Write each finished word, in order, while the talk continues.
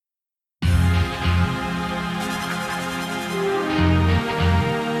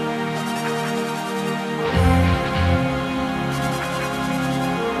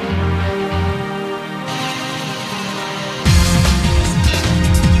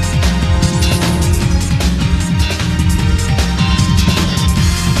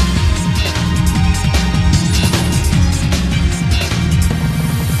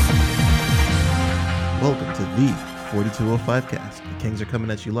5 cast. The Kings are coming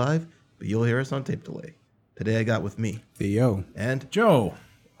at you live, but you'll hear us on tape delay. Today I got with me Theo and Joe.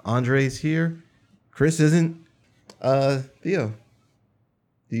 Andre's here. Chris isn't. Theo,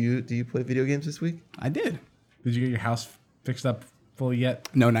 do you play video games this week? I did. Did you get your house fixed up fully yet?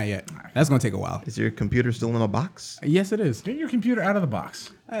 No, not yet. That's going to take a while. Is your computer still in a box? Yes, it is. Get your computer out of the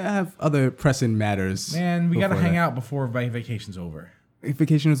box. I have other pressing matters. Man, we got to before hang that. out before vacation's over.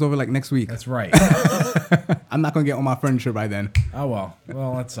 Vacation is over like next week. That's right. I'm not going to get all my furniture by then. Oh, well.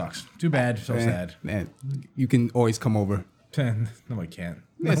 Well, that sucks. Too bad. So sad. Man, you can always come over. No, I can't.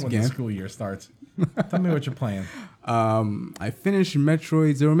 Yes, Not when you the can. school year starts. Tell me what you're playing. I finished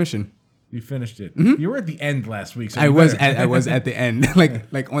Metroid Zero Mission. You finished it. You were at the end last week. So I you was better- at the end,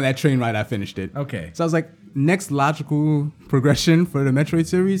 like on that train ride. I finished it. Okay. So I was like, next logical progression for the Metroid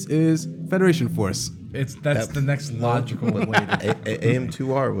series is Federation Force. That's the next logical way to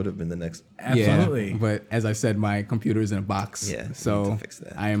AM2R would have been the next. Absolutely. Yeah, but as I said, my computer is in a box. Yeah, you so need to fix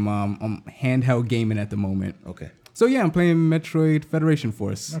that. I'm handheld gaming at the moment. Okay. So yeah, I'm playing Metroid Federation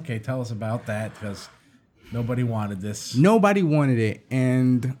Force. Okay, tell us about that because nobody wanted this. Nobody wanted it,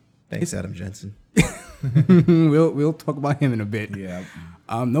 and Thanks, Adam Jensen. we'll talk about him in a bit. Yeah.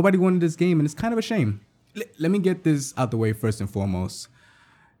 Nobody wanted this game, and it's kind of a shame. Let me get this out the way first and foremost.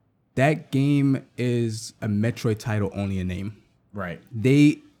 That game is a Metroid title only in name. Right.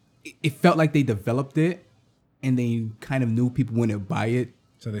 It felt like they developed it, and they kind of knew people wouldn't buy it.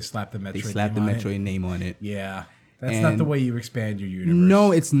 So they slapped the Metroid. They slapped the name on Metroid it. name on it. Yeah. That's not the way you expand your universe.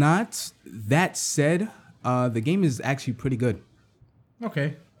 No, it's not. That said, the game is actually pretty good.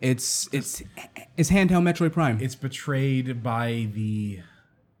 Okay. It's handheld Metroid Prime. It's betrayed by the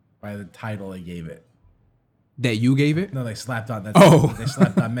title they gave it. That you gave it? No, they slapped on that. Oh. They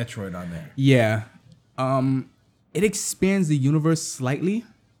slapped on Metroid on there. Yeah. It expands the universe slightly.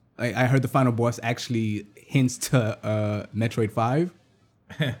 I heard the final boss actually hints to Metroid 5.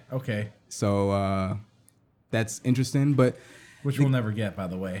 Okay. So that's interesting. But Which we'll never get, by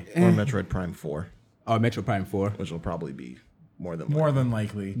the way. Or Metroid Prime 4, Metroid Prime 4. which will probably be more than More likely. than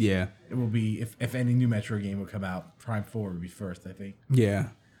likely. Yeah. It will be, if any new Metroid game would come out, Prime 4 would be first, I think. Yeah.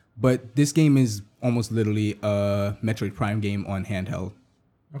 But this game is almost literally a Metroid Prime game on handheld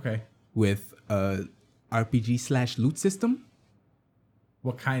Okay. with a RPG/loot system.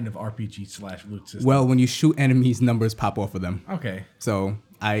 What kind of RPG/loot system? Well, when you shoot enemies, numbers pop off of them. Okay. So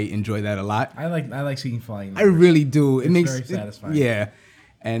I enjoy that a lot. I like seeing flying. I really do. It makes very satisfying. Yeah.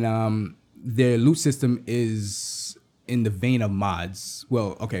 And their loot system is in the vein of mods.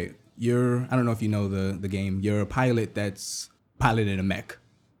 Well, okay, I don't know if you know the game. You're a pilot that's piloting a mech.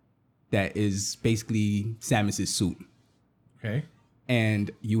 That is basically Samus's suit. Okay. And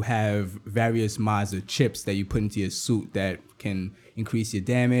you have various mods or chips that you put into your suit that can increase your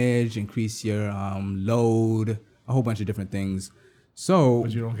damage, increase your load, a whole bunch of different things. So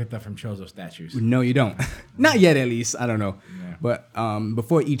But you don't get that from Chozo statues. no, you don't. Not yet, at least. I don't know. Yeah. But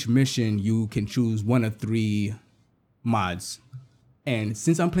before each mission, you can choose one of 3 mods. And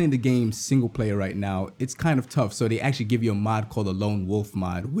since I'm playing the game single player right now, it's kind of tough. So they actually give you a mod called the Lone Wolf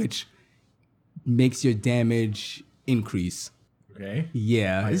mod, which makes your damage increase. Okay.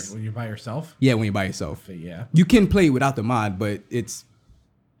 Yeah. When you're by yourself? Yeah, when you're by yourself. But yeah. You can play without the mod, but it's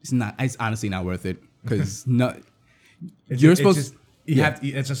honestly not worth it. Because you're supposed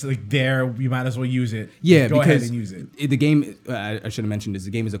It's just like there, you might as well use it. Yeah, Go ahead because and use it. the game, I should have mentioned this,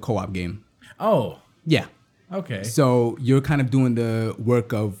 the game is a co-op game. Oh, Yeah. okay. So you're kind of doing the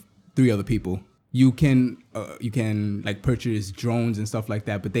work of 3 other people. You can like purchase drones and stuff like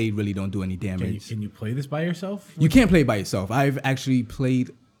that, but they really don't do any damage. Can you play this by yourself? You can't play by yourself. I've actually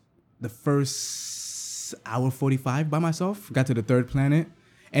played the first hour 45 by myself. Got to the 3rd planet,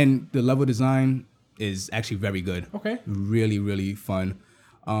 and the level design is actually very good. Okay. Really, really fun.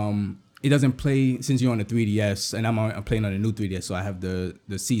 It doesn't play since you're on the 3DS, and I'm playing on the new 3DS, so I have the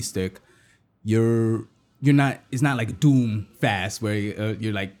C stick. It's not like Doom fast where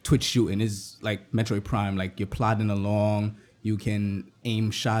you're like twitch shooting. It's like Metroid Prime, like you're plodding along. You can aim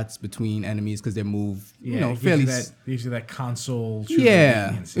shots between enemies because they move, Yeah, fairly. gives you that console. shooting Yeah,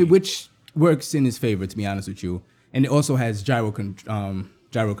 leniency. which works in his favor, to be honest with you. And it also has gyro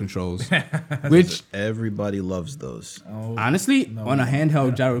controls, which Everybody loves those. honestly, on a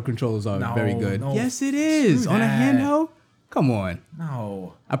handheld, gyro controls are very good. no. Yes, it is. Screw On a that. handheld? Come on.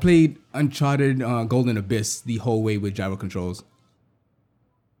 No. I played Uncharted Golden Abyss the whole way with gyro controls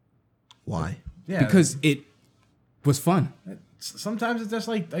Why? Yeah. because it was fun. sometimes it's just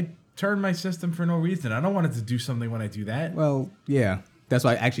like I turn my system for no reason. I don't want it to do something when I do that. Well, yeah. That's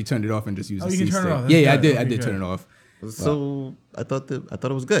why I actually turned it off and just used the you C can turn it stick. off. That's Yeah, I good. did. I Okay, did good. turn it off. So I thought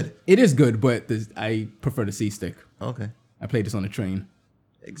it was good. It is good, but I prefer the C stick. Okay. I played this on a train.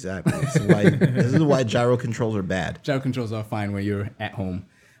 Exactly. This is why gyro controls are bad. Gyro controls are fine when you're at home.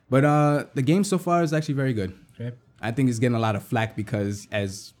 But the game so far is actually very good. Okay. I think it's getting a lot of flack because,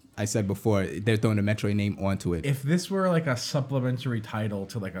 as I said before, they're throwing the Metroid name onto it. If this were like a supplementary title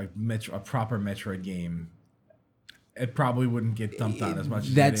to like a proper Metroid game, it probably wouldn't get dumped on as much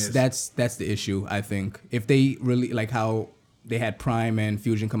as it is. That's the issue, I think. If they really, like how they had Prime and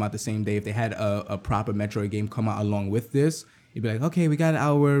Fusion come out the same day, if they had a proper Metroid game come out along with this, you'd be like, okay, we got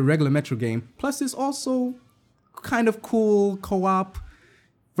our regular Metro game. Plus, it's also kind of cool co-op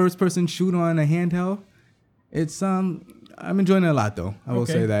first-person shoot on a handheld. It's I'm enjoying it a lot though. I will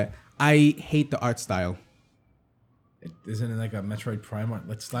say that. I hate the art style. Isn't it like a Metroid Prime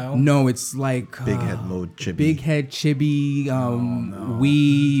art style? No, it's like Big head mode chibi. Big head chibi.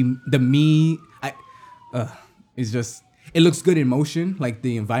 It's just. It looks good in motion. Like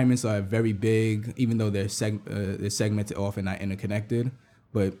the environments are very big, even though they're segmented off and not interconnected.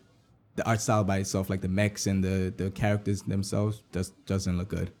 But the art style by itself, like the mechs and the characters themselves, just doesn't look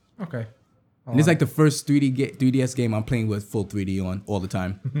good. Okay. And it's like the first 3DS game I'm playing with full 3D on all the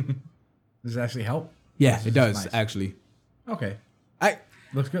time. Does it actually help? Yeah, it does nice. actually. Okay. I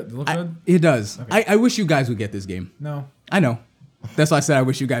Looks good. Good? It does. Okay. I wish you guys would get this game. No. I know. That's why I said I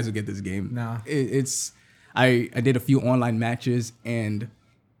wish you guys would get this game. No. It's I did a few online matches and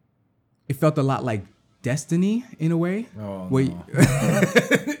it felt a lot like Destiny in a way. Oh, where no.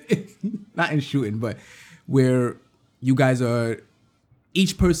 Not in shooting, but where you guys are,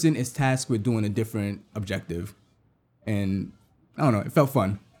 each person is tasked with doing a different objective. And I don't know, it felt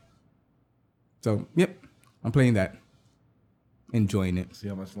fun. So, yep, I'm playing that. Enjoying it. See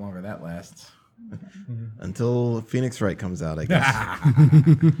how much longer that lasts. Until Phoenix Wright comes out, I guess.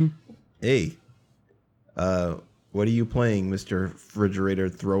 Hey, what are you playing, Mr. Refrigerator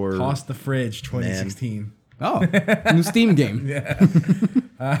Thrower? Toss the Fridge 2016. Oh, new Steam game. Yeah.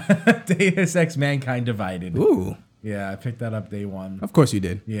 Deus Ex Mankind Divided. Ooh, Yeah, I picked that up day one. of course you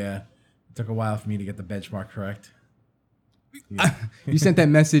did. Yeah. It took a while for me to get the benchmark correct. You sent that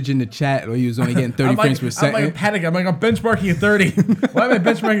message in the chat or you was only getting 30 frames per I'm second. like panicking. I'm like, I'm benchmarking at 30. Why am I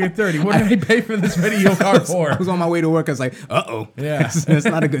benchmarking at 30? What did I pay for this video card for? I was on my way to work. I was like, uh-oh. Yeah. That's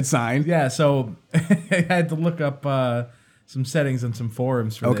not a good sign. Yeah, so I had to look up some settings on some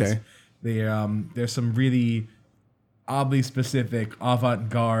forums for this. Okay. There's some really oddly specific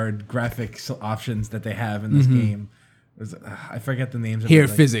avant-garde graphics options that they have in this game. I forget the names. Hair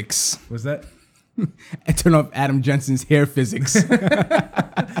physics. Was that? I turn off Adam Jensen's hair physics.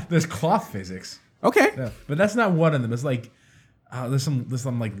 There's cloth physics. Okay. Yeah, but that's not one of them. It's like there's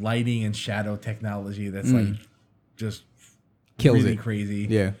some like lighting and shadow technology that's like just Kills really it. crazy.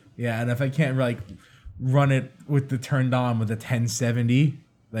 Yeah. Yeah, and if I can't like run it with the turned on with the 1070,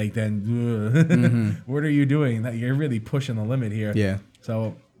 like then what are you doing? That you're really pushing the limit here. Yeah.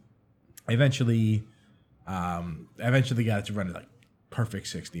 So I eventually got it to run it like perfect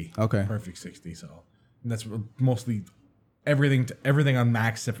 60. Okay. Perfect 60. So and that's mostly everything on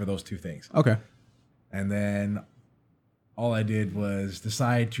max except for those two things. Okay. And then all I did was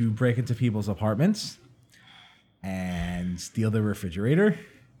decide to break into people's apartments and steal their refrigerator,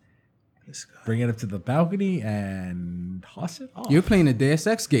 bring it up to the balcony, and toss it off. You're playing a Deus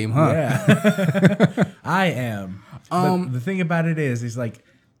Ex game, huh? Yeah. I am. But the thing about it is like,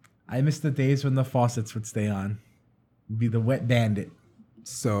 I miss the days when the faucets would stay on. It'd be the wet bandit.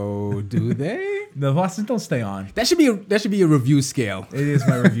 So do they? The faucets don't stay on. That should be a review scale. It is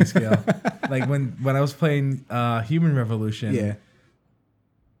my review scale. Like when I was playing Human Revolution. Yeah.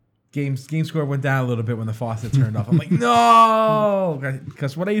 Game score went down a little bit when the faucet turned off. I'm like, no,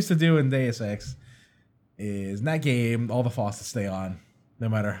 because what I used to do in Deus Ex is in that game, all the faucets stay on, no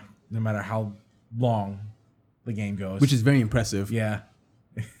matter how long the game goes. Which is very impressive. Yeah.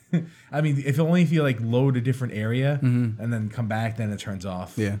 I mean, if you like load a different area and then come back, then it turns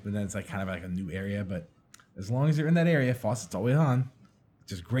off. Yeah. But then it's like kind of like a new area. But as long as you're in that area, faucet's always on,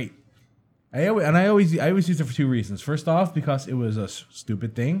 which is great. I always use it for two reasons. First off, because it was a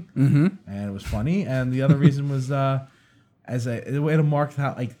stupid thing and it was funny, and the other reason was as a way to mark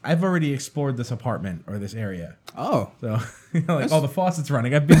how like I've already explored this apartment or this area. Oh. So like the faucet's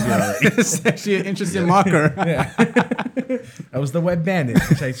running. I've been here already. It's actually an interesting marker. Yeah. That was the wet bandit,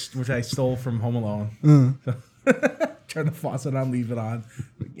 which I stole from Home Alone. So, turn the faucet on, leave it on.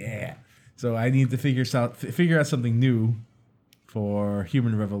 Yeah. So I need to figure out something new for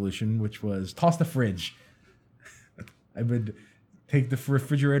Human Revolution, which was toss the fridge. I would take the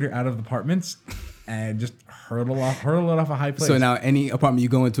refrigerator out of the apartments and just hurl it off a high place. So now any apartment you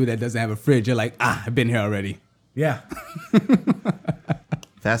go into that doesn't have a fridge, you're like, I've been here already. Yeah.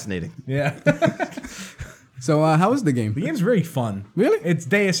 Fascinating. Yeah. So how was the game? The game's very fun. Really? It's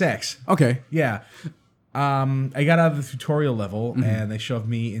Deus Ex. Okay. Yeah. I got out of the tutorial level and they shoved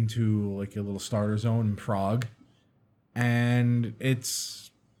me into like a little starter zone in Prague. And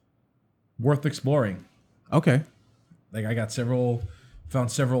it's worth exploring. Okay. Like I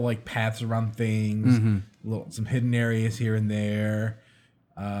found several like paths around things, some hidden areas here and there.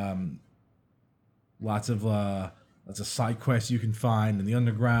 Lots of side quests you can find in the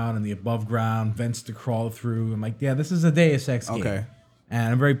underground and the above ground, vents to crawl through. I'm like, yeah, this is a Deus Ex game. Okay.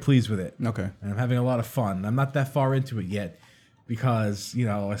 And I'm very pleased with it. Okay. And I'm having a lot of fun. I'm not that far into it yet because,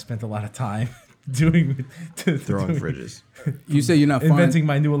 I spent a lot of time throwing fridges. You say you're not far inventing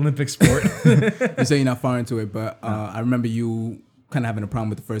my new Olympic sport. You say you're not far into it, but I remember you kind of having a problem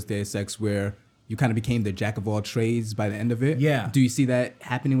with the first Deus Ex where you kind of became the jack of all trades by the end of it. Yeah. Do you see that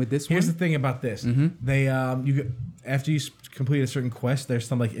happening with this Here's one? the thing about this. They after you complete a certain quest, there's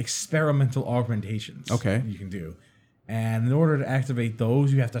some like experimental augmentations. Okay. You can do. And in order to activate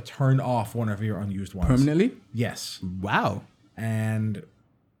those, you have to turn off one of your unused ones. Permanently? Yes. Wow. And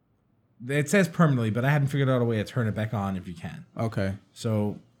it says permanently, but I haven't figured out a way to turn it back on if you can. Okay.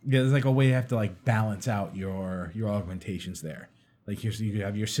 So yeah, there's like a way you have to like balance out your augmentations there. Like you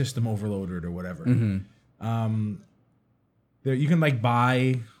have your system overloaded or whatever. There you can like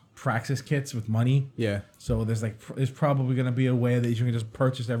buy praxis kits with money. Yeah. So there's probably going to be a way that you can just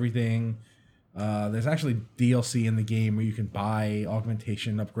purchase everything. There's actually DLC in the game where you can buy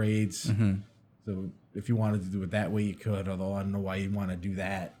augmentation upgrades. So if you wanted to do it that way, you could. Although I don't know why you'd want to do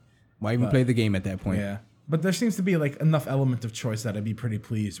that. Why even play the game at that point? Yeah, but there seems to be like enough element of choice that I'd be pretty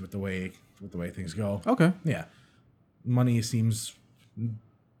pleased with the way things go. Okay. Yeah, money seems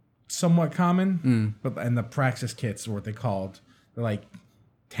somewhat common, and the praxis kits are what they called. They're like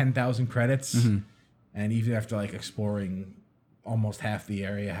 10,000 credits, and even after like exploring almost half the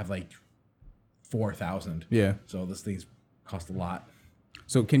area, have like 4,000. Yeah. So this thing's cost a lot.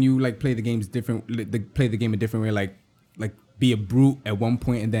 So can you like play the game a different way, like be a brute at one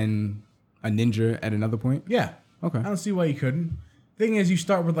point and then a ninja at another point? Yeah. Okay. I don't see why you couldn't. Thing is, you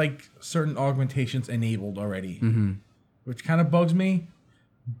start with like certain augmentations enabled already, which kind of bugs me.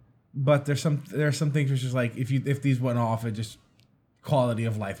 But there are some things which is like if these went off, it just quality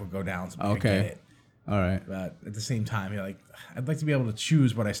of life would go down. So I get it. All right. But at the same time, you're like, I'd like to be able to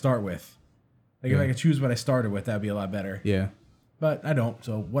choose what I start with. Like if I could choose what I started with, that'd be a lot better. Yeah. But I don't,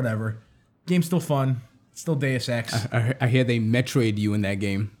 so whatever. Game's still fun. It's still Deus Ex. I hear they Metroid you in that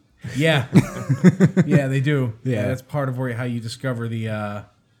game. Yeah. Yeah, they do. Yeah. That's part of how you discover the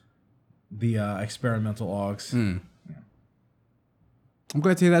experimental augs. I'm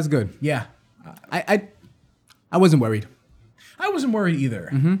glad to hear that's good. Yeah. I wasn't worried. I wasn't worried either.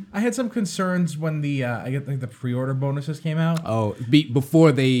 I had some concerns when the pre-order bonuses came out. Oh,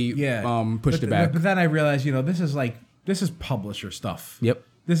 before they pushed it back. But then I realized, this is publisher stuff. Yep.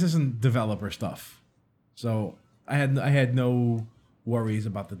 This isn't developer stuff. So I had no worries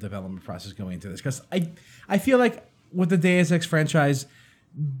about the development process going into this because I feel like with the Deus Ex franchise,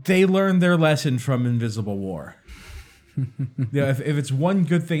 they learned their lesson from Invisible War. If it's one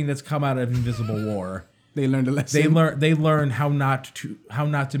good thing that's come out of Invisible War, they learned a lesson. They learned how not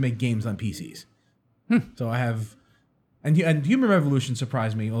to make games on PCs. So I have, and Human Revolution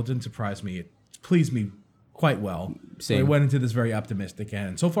surprised me. Well, it didn't surprise me. It pleased me quite well. Same. So I went into this very optimistic,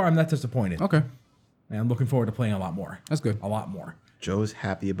 and so far I'm not disappointed. Okay. And I'm looking forward to playing a lot more. That's good. A lot more. Joe's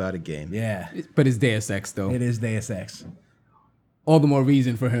happy about a game. Yeah. But it's Deus Ex though. It is Deus Ex. All the more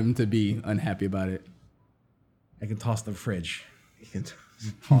reason for him to be unhappy about it. I can toss the fridge. You can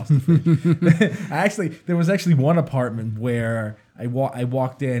Toss the fridge. There was actually one apartment where I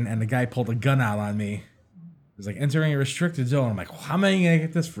walked in and the guy pulled a gun out on me. It was like entering a restricted zone. I'm like, well, how am I going to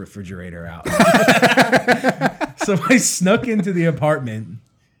get this refrigerator out? So I snuck into the apartment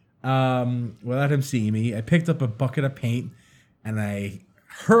without him seeing me. I picked up a bucket of paint and I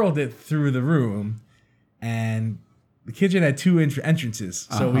hurled it through the room. And the kitchen had two entrances.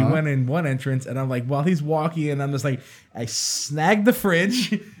 So we went in one entrance and I'm like, while he's walking in, I'm just like, I snagged the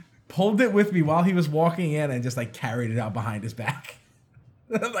fridge, pulled it with me while he was walking in and just like carried it out behind his back.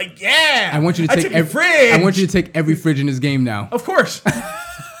 I'm like, yeah. I want you to take every fridge. I want you to take every fridge in this game now. Of course.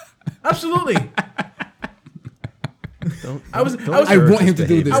 Absolutely. I want him to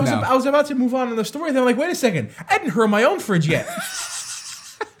do this now. I was about to move on in the story. Then I'm like, wait a second. I didn't hurl my own fridge yet.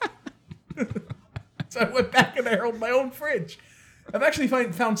 So I went back and I hurled my own fridge. I've actually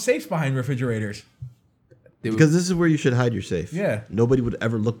found safes behind refrigerators. Because this is where you should hide your safe. Yeah. Nobody would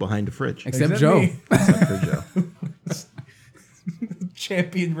ever look behind a fridge. Except Joe. Me. Except for Joe.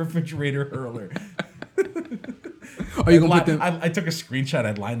 Champion refrigerator hurler. Are you gonna put them? I took a screenshot.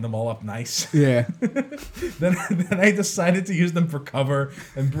 I lined them all up nice. Yeah. then I decided to use them for cover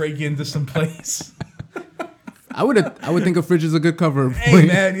and break into some place. I would think a fridge is a good cover. Hey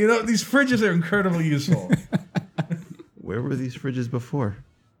man, these fridges are incredibly useful. Where were these fridges before?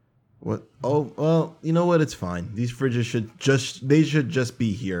 What? Oh, well, you know what? It's fine. These fridges should just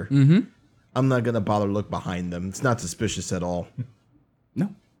be here. Mm-hmm. I'm not gonna bother look behind them. It's not suspicious at all.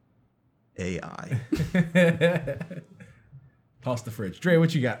 No. AI. Toss the fridge. Dre,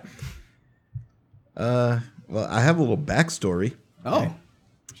 what you got? Well, I have a little backstory. Oh.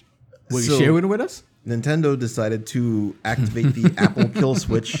 Will you share it with us? Nintendo decided to activate the Apple kill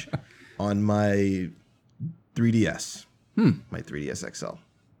switch on my 3DS. My 3DS XL.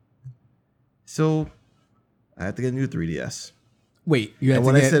 So I had to get a new 3DS. Wait, you had And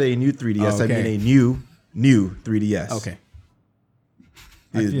to when get... I say a new 3DS, Oh, I okay. mean a new 3DS. Okay.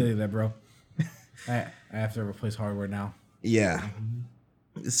 I feel you there, bro. I have to replace hardware now. Yeah.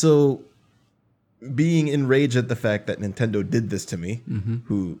 So being enraged at the fact that Nintendo did this to me,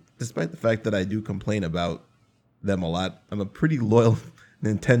 who, despite the fact that I do complain about them a lot, I'm a pretty loyal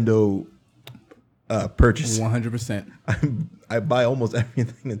Nintendo purchase. 100%. I buy almost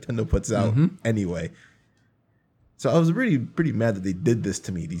everything Nintendo puts out anyway. So I was really pretty mad that they did this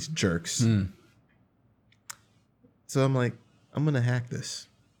to me, these jerks. So I'm like, I'm going to hack this.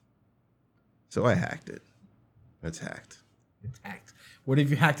 So I hacked it. It's hacked. It's hacked. What have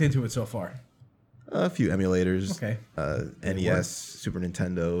you hacked into it so far? A few emulators. Okay. NES, Super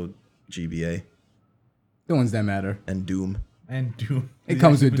Nintendo, GBA, The ones that matter. and Doom. And Doom. It Did you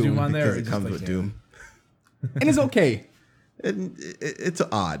comes actually with put Doom, on there, Because or it just comes like, with yeah? Doom. And it's okay. It's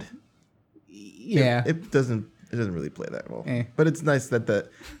odd. Yeah. It doesn't really play that well. Eh. But it's nice that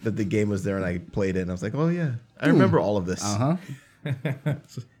the game was there and I played it and I was like, oh yeah, I remember all of this. Uh-huh.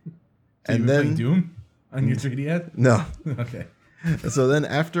 So And you then playing Doom on your 3DS? no. Okay. So then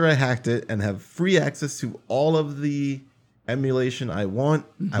after I hacked it and have free access to all of the emulation I want,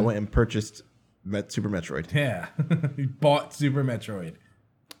 I went and purchased Super Metroid. Yeah. You bought Super Metroid.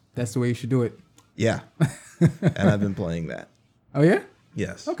 That's the way you should do it. Yeah. And I've been playing that. Oh, yeah?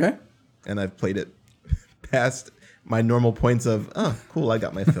 Yes. Okay. And I've played it past my normal points of, oh, cool, I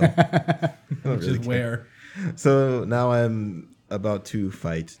got my fill. I don't Which really is care. where. So now I'm about to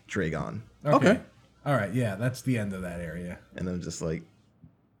fight Dragon. Okay. All right. Yeah, that's the end of that area. And I'm just like,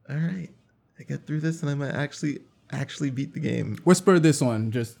 all right, I get through this and I might actually beat the game. What spurred this on?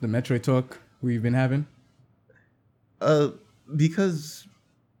 Just the Metroid talk we've been having? Because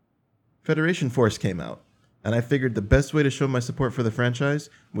Federation Force came out. And I figured the best way to show my support for the franchise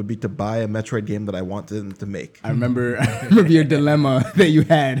would be to buy a Metroid game that I want them to make. I remember your dilemma that you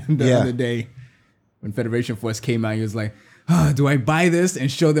had the Yeah. other day when Federation Force came out. You was like, do I buy this and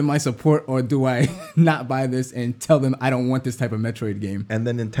show them my support, or do I not buy this and tell them I don't want this type of Metroid game? And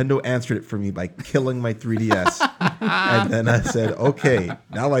then Nintendo answered it for me by killing my 3DS. And then I said, okay,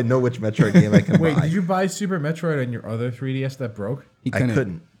 now I know which Metroid game I can Wait, buy. did you buy Super Metroid on your other 3DS that broke? He I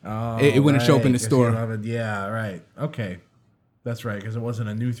couldn't. Oh, It wouldn't show up in the 'cause store. you have it- Yeah, right. Okay. That's right, because it wasn't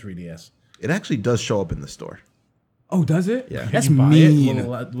a new 3DS. It actually does show up in the store. Oh, does it? Yeah. That's Can you buy mean. it?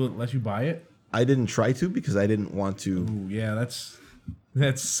 Will it let you buy it? I didn't try to because I didn't want to. Ooh, yeah, that's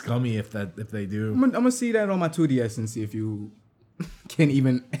scummy if they do. I'm gonna see that on my 2DS and see if you can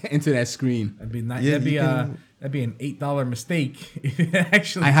even enter that screen. That'd be nice. Yeah, that'd be you can- that'd be an $8 mistake. If it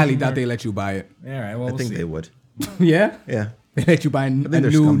actually, I highly doubt they let you buy it. All right, well, I we'll think see. they would. Yeah? Yeah. They let you buy a new they're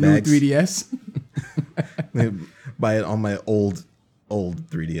scumbags. 3DS? They buy it on my old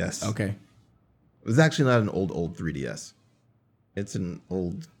 3DS. Okay. It was actually not an old 3DS. It's an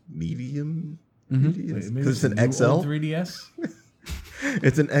old medium. Because Maybe it's an a new XL. old 3DS.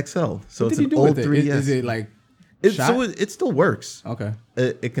 It's an XL. So What it's did you an do old with it? 3DS. Is it like So shot? it still works. Okay.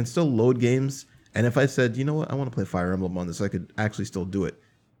 It can still load games. And if I said, you know what, I want to play Fire Emblem on this, I could actually still do it.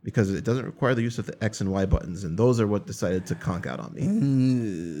 Because it doesn't require the use of the X and Y buttons. And those are what decided to conk out on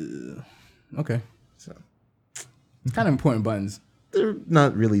me. Okay. So Kind of important buttons. they're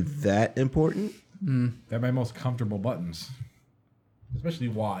not really that important. They're my most comfortable buttons, especially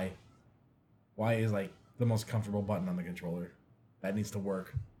Y. Y is like the most comfortable button on the controller. That needs to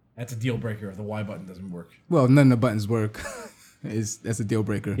work. That's a deal breaker if the Y button doesn't work. Well, none of the buttons work. That's a deal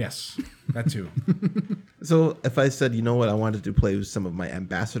breaker. Yes, that too. So if I said, you know what, I wanted to play some of my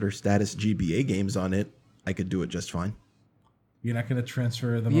ambassador status GBA games on it, I could do it just fine. You're not going to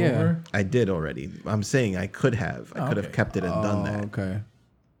transfer them Yeah. over? I did already. I'm saying I could have. I could have okay. kept it and done that. Okay.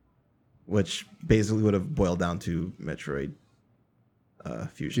 Which basically would have boiled down to Metroid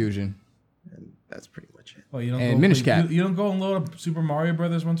Fusion. Fusion. And that's pretty much it. Well, you don't And go Minish play- Cap. You don't go and load up Super Mario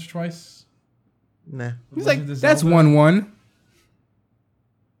Brothers once or twice? Nah. He's Legend like, of that's Zelda? 1-1.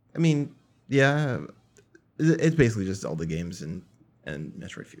 I mean, yeah, it's basically just Zelda games and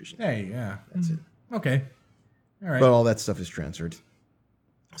Metroid Fusion. Hey, yeah. That's it. Okay. All right. But all that stuff is transferred.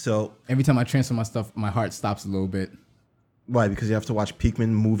 So Every time I transfer my stuff, my heart stops a little bit. why? Because you have to watch Pikmin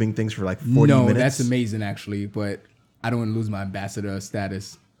moving things for like 40 No, minutes? that's amazing, actually. But I don't want to lose my ambassador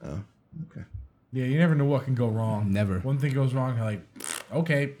status. Oh, okay. Yeah, you never know what can go wrong. Never. One thing goes wrong, you're like,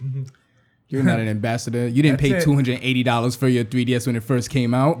 okay. You're not an ambassador. You didn't pay That's it. $280 for your 3DS when it first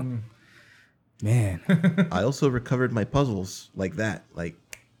came out. Man. I also recovered my puzzles like that. Like,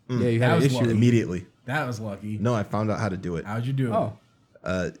 Yeah, you That had an was issue. lucky. immediately. That was lucky. No, I found out how to do it. How'd you do it?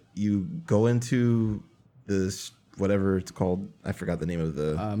 Oh, You go into this, whatever it's called. I forgot the name of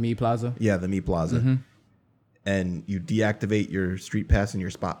the... Me Plaza. yeah, the Mi Plaza. And you deactivate your street pass and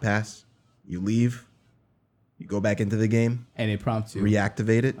your spot pass. You leave. You go back into the game. And it prompts you.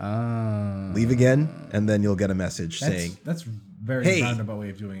 Reactivate it. Leave again. And then you'll get a message saying, That's very Hey. roundabout way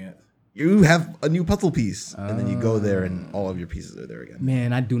of doing it. you have a new puzzle piece. And then you go there and all of your pieces are there again.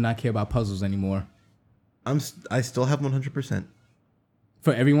 Man, I do not care about puzzles anymore. I still have 100%.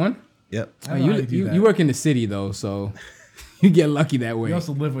 For everyone? Yep. I don't know how you do You that. work in the city, though, so you get lucky that way. You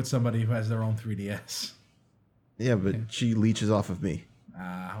also live with somebody who has their own 3DS. Yeah, but she leeches off of me.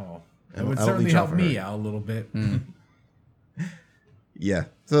 Well, I it would don't certainly leech help off of me her. out a little bit. Yeah.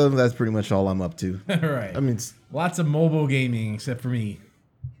 So that's pretty much all I'm up to. All right. I mean, Lots of mobile gaming, except for me.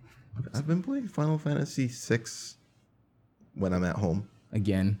 I've been playing Final Fantasy VI when I'm at home.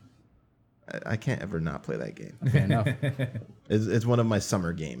 Again. I can't ever not play that game. Fair enough. It's one of my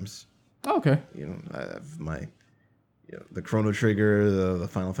summer games. Okay. You know, I have my, the Chrono Trigger, the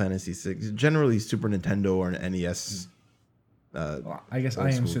Final Fantasy VI, generally Super Nintendo or an NES. Well, I guess Old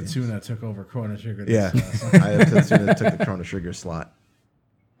I Am school Setsuna took over Chrono Trigger. Yeah, This, I have Tetsuya took the Chrono Trigger slot.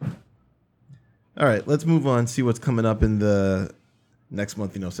 All right, let's move on. See what's coming up in the next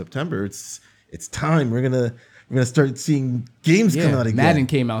month. September. It's time. We're gonna start seeing games come out again. Madden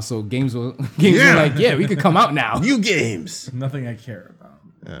came out, so games were like, yeah, we could come out now. New games. Nothing I care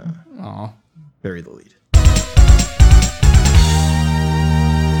about. Aw. Bury the lead.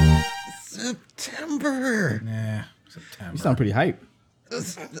 September. Nah, September. You sound pretty hype.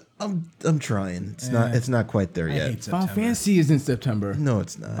 I'm trying. It's not quite there I yet. hate Final September. Fantasy is in September. No,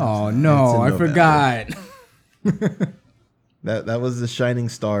 it's not. Oh It's in no, I November. forgot. That was the shining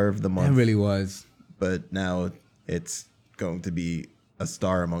star of the It month. really was. But now it's going to be a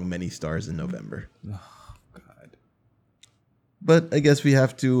star among many stars in November. Oh God. But I guess we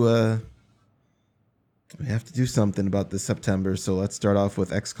have to do something about this September. So let's start off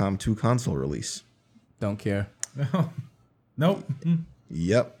with XCOM 2 console release. Don't care. Nope.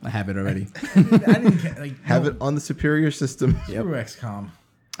 Yep. I have it already. I didn't care. Like, Have it on the superior system. Screw XCOM.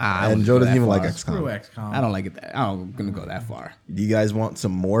 And Joe doesn't even like Screw XCOM. XCOM. I don't like it. I'm gonna go that far. Do you guys want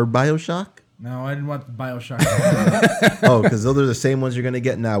some more BioShock? No, I didn't want the Bioshock. Oh, because those are the same ones you're going to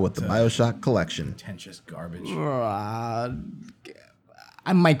get now with the BioShock collection. Pretentious garbage.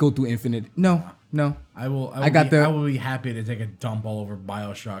 I might go through Infinite. No. I will be happy to take a dump all over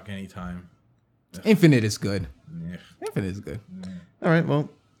Bioshock anytime. Infinite is good. Yeah. Infinite is good. All right, well,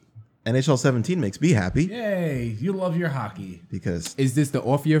 NHL 17 makes me happy Yay, you love your hockey. because Is this the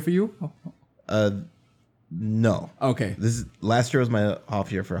off year for you? no. Okay. Last year was my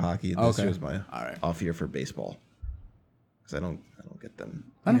off year for hockey. This Okay. year was my All right. off year for baseball. Because I don't get them.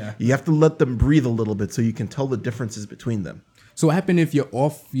 Yeah. You have to let them breathe a little bit so you can tell the differences between them. So what happened if your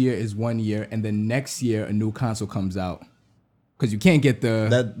off year is 1 year and then next year a new console comes out? Because you can't get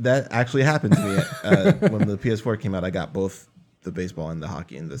the That actually happened to me when the PS4 came out. I got both the baseball and the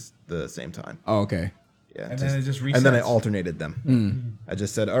hockey in the same time. Oh, okay. Yeah, And then it just and then I resets. alternated them. I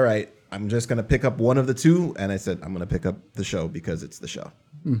just said, all right, I'm just gonna pick up one of the two, and I said I'm gonna pick up the show because it's the show.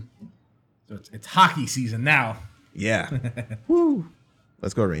 So it's hockey season now. Yeah, woo!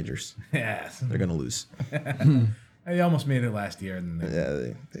 Let's go Rangers. Yes. They're gonna lose. They almost made it last year. And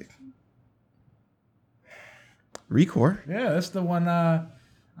Yeah, they... Recore. yeah, that's the one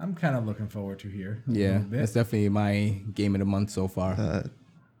I'm kind of looking forward to here. a Yeah, little bit. that's definitely my game of the month so far.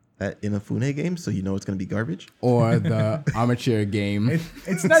 That Inafune game, so you know it's gonna be garbage. Or the armature game.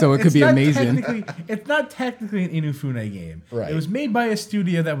 It's not, So it could it's be not amazing. It's not technically an Inufune game. Right. It was made by a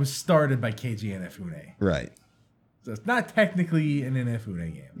studio that was started by Keiji Inafune. Right. So it's not technically an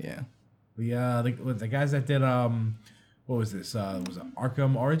Inafune game. Yeah. The guys that did what was this? Was it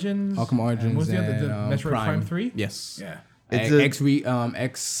Arkham Origins? Arkham Origins And what was the other? and, The Metroid Prime 3? Yes. Yeah. It's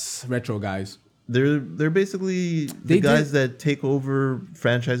X retro guys. They're basically the They guys that take over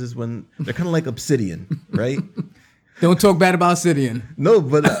franchises when they're kind of like Obsidian, right? Don't talk bad about Obsidian. No,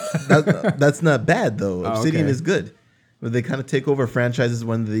 but that's not bad though. Oh, Obsidian okay. is good. But they kind of take over franchises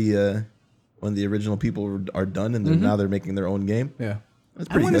when the original people are done, and now they're making their own game. Yeah. That's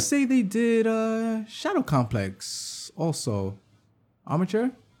I pretty want to good. say they did Shadow Complex also.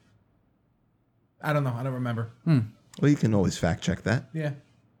 Armature? I don't know. I don't remember. Well, you can always fact check that. Yeah.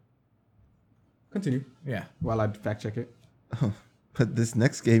 Continue. Yeah. While I fact check it. But this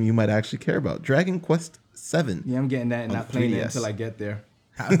next game you might actually care about, Dragon Quest VII. Yeah, I'm getting that and On not playing it 3DS. until I get there.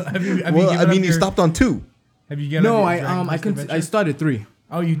 Have you Well, I given mean, up you your- stopped on 2. Have you given No, up your Dragon Quest I Adventure? started 3.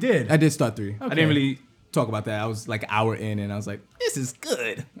 Oh, you did. I did start 3. I Okay. didn't really talk about that. I was like an hour in and I was like, this is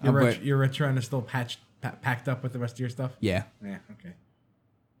good. You're trying to still packed up with the rest of your stuff. Yeah. Yeah. Okay.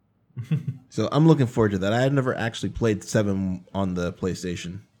 So I'm looking forward to that. I had never actually played 7 on the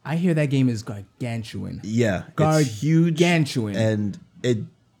PlayStation. I hear that game is gargantuan. Yeah, it's huge, Gargantuan. and it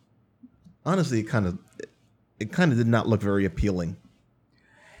honestly it kind of did not look very appealing,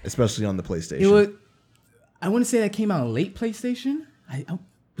 especially on the PlayStation. It was. I want to say that came out late PlayStation.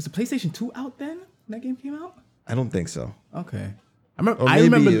 Was the PlayStation 2 out then when that game came out? I don't think so. Okay. I remember. Or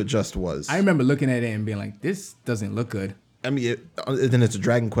maybe it just was. I remember looking at it and being like, "This doesn't look good." I mean, then it's a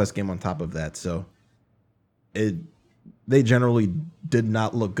Dragon Quest game on top of that, so they generally did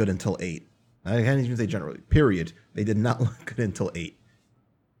not look good until 8. I can't even say generally. Period. They did not look good until 8.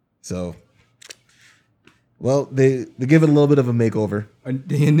 So, well, they give it a little bit of a makeover.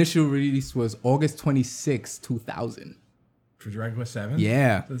 The initial release was August 26, 2000. For Dragon Quest 7?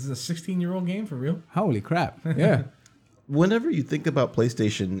 Yeah. This is a 16-year-old game for real? Holy crap. Yeah. Whenever you think about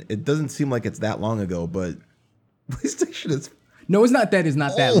PlayStation, it doesn't seem like it's that long ago, but PlayStation is No, it's not that. It's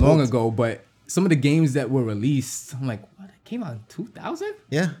not that Old. long ago, but some of the games that were released, I'm like, what? It came out in 2000?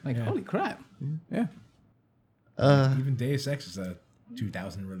 yeah. Like, holy crap. Yeah. Even Deus Ex is a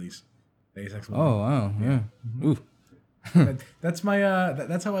 2000 release. Deus Ex. Oh, wow. Yeah. Ooh. That's my.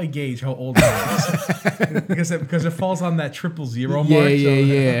 That's how I gauge how old it is because it falls on that 000 mark.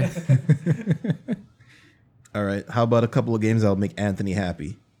 Yeah. All right. How about a couple of games that'll make Anthony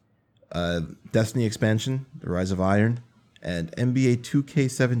happy? Destiny expansion, The Rise of Iron, and NBA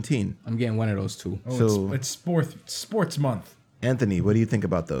 2K17. I'm getting one of those two. Oh, So- it's sports month. Anthony, what do you think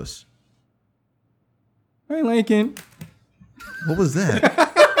about those? I like it. What was that?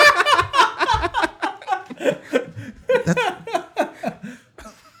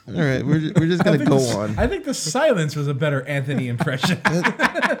 All right, we're just gonna go on. I think the silence was a better Anthony impression.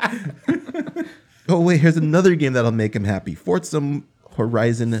 Oh wait, here's another game that'll make him happy. Forza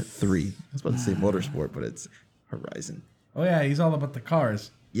Horizon 3. I was about to say Motorsport, but it's Horizon. Oh yeah, he's all about the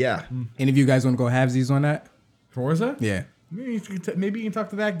cars. Yeah. Any of you guys want to go halvesies on that? Forza? Yeah. Maybe you can talk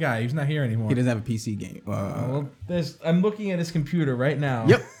to that guy. He's not here anymore. He doesn't have a PC game. Well, I'm looking at his computer right now.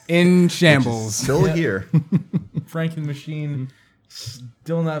 Yep. In shambles. Still here. Franken machine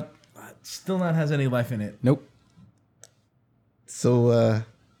still not has any life in it. Nope. So a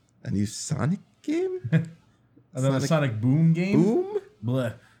new Sonic game? Another Sonic Boom game. Boom?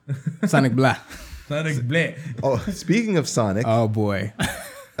 Blah. Sonic Blah. Sonic Blah. Oh, speaking of Sonic, Oh boy.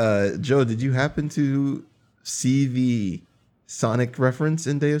 Joe, did you happen to see the Sonic reference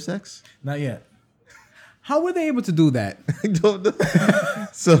in Deus Ex? Not yet. How were they able to do that? I don't know.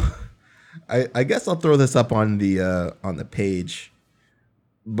 So, I guess I'll throw this up on the page,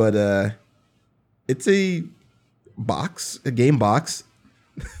 but it's a game box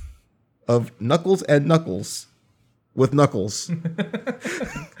of Knuckles and Knuckles with Knuckles.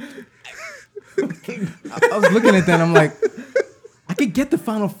 I was looking at that and I'm like, I could get the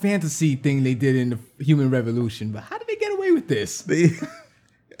Final Fantasy thing they did in the Human Revolution, but how did they get away with this?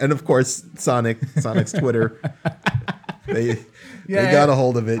 And of course, Sonic's Twitter. They got a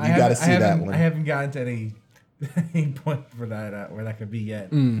hold of it. You got to see that one. I haven't gotten to any point for that where that could be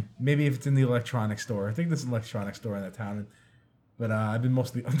yet. Maybe if it's in the electronics store. I think there's an electronics store in that town, but I've been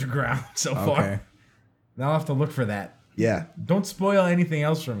mostly underground so far. Now I'll have to look for that. Yeah. Don't spoil anything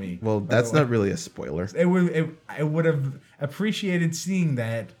else for me. Well, that's not really a spoiler. I would have appreciated seeing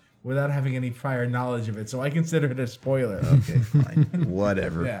that without having any prior knowledge of it, so I consider it a spoiler. Okay, fine.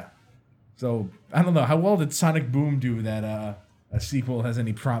 Whatever. Yeah. So I don't know, how well did Sonic Boom do that a sequel has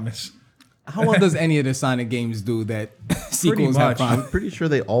any promise? How well does any of the Sonic games do that sequels much. have I'm fun? pretty sure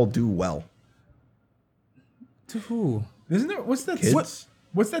they all do well. To who? Isn't there what's that Kids?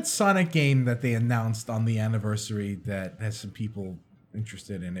 what's that Sonic game that they announced on the anniversary that has some people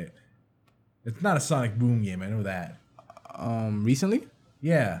interested in it? It's not a Sonic Boom game, I know that. Recently?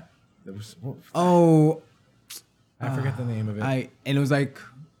 Yeah. There was I forget the name of it. And it was like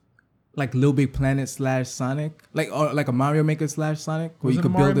like Little Big Planet / Sonic, or like a Mario Maker / Sonic, where Was you it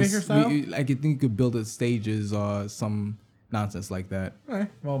could a Mario build Maker style? like you think you could build the stages or some nonsense like that. All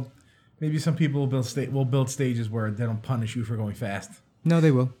right. Well, maybe some people will build stages where they don't punish you for going fast. No,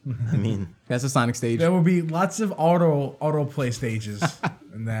 they will. I mean, That's a Sonic stage. There will be lots of auto play stages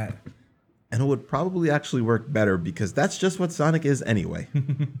and that. and it would probably actually work better because that's just what Sonic is anyway.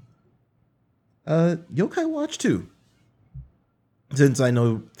 Yokai Watch 2. Since I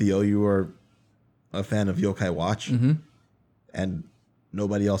know, Theo, you are a fan of Yokai Watch, and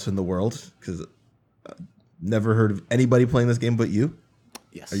nobody else in the world, because never heard of anybody playing this game but you.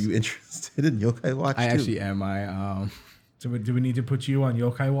 Yes. Are you interested in Yokai Watch 2? I actually am. So do we need to put you on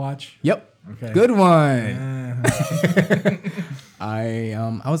Yokai Watch? Yep. Okay. Good one.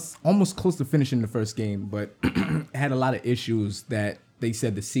 I was almost close to finishing the first game, but it had a lot of issues that they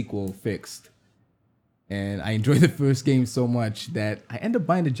said the sequel fixed. And I enjoyed the first game so much that I ended up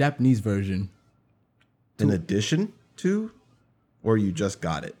buying the Japanese version. In addition to, or you just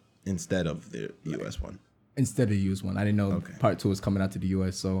got it instead of the US one? Instead of the used one. I didn't know Okay. part 2 was coming out to the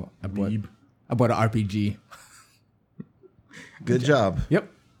US, so I bought Weeb. an RPG. Good job. Yep.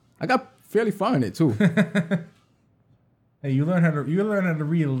 I got fairly far in it too. Hey, you learn how to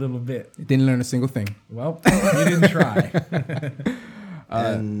read a little bit. Didn't learn a single thing. Well, you didn't try.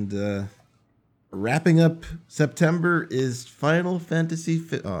 And wrapping up September is Final Fantasy.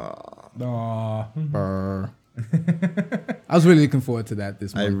 Aw. Brr. I was really looking forward to that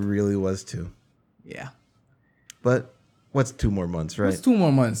this I month. really was too. Yeah. But what's 2 more months, right? It's 2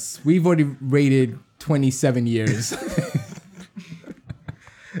 more months. We've already rated 27 years.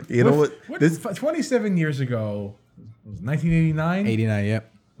 You know what? 27 years ago, it was 1989? 89,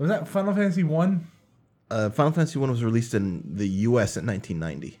 yep. Was that Final Fantasy 1? Final Fantasy 1 was released in the US in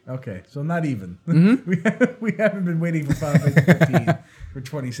 1990. Okay, so not even. Mm-hmm. We haven't been waiting for Final Fantasy 15 for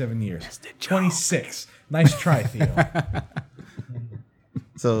 27 years. 26. Nice try, Theo.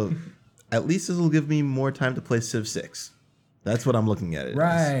 So at least this will give me more time to play Civ 6. That's what I'm looking at it. as.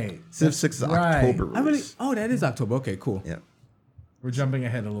 Right. Civ 6 is Right. October release. That is October. Okay, cool. Yeah. We're jumping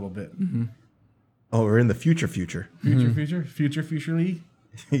ahead a little bit. Oh, we're in the future. Future League?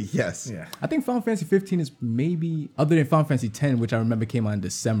 Yes. Yeah. I think Final Fantasy 15 is maybe, other than Final Fantasy 10, which I remember came out in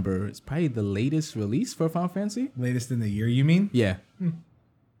December, it's probably the latest release for Final Fantasy. Latest in the year, you mean? Yeah. You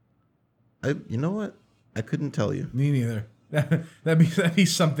know what? I couldn't tell you. Me neither. That'd be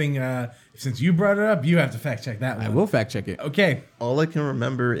something. Since you brought it up, you have to fact check that one. I will fact check it. Okay. All I can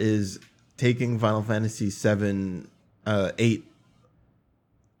remember is taking Final Fantasy 8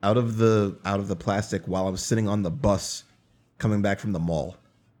 out of the plastic while I was sitting on the bus coming back from the mall.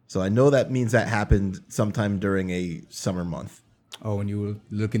 So I know that means that happened sometime during a summer month, Oh, when you were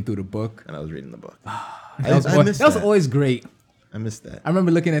looking through the book. and I was reading the book. That was always great. I missed that. I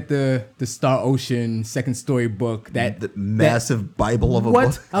remember looking at the Star Ocean second story book The massive Bible of a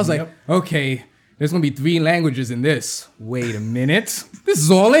what? book. I was like, okay, there's gonna be 3 languages in this. Wait a minute. This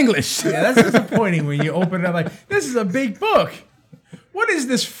is all English. Yeah, that's disappointing when you open it up like, this is a big book. What is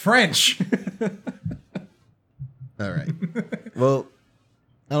this French? All right. Well,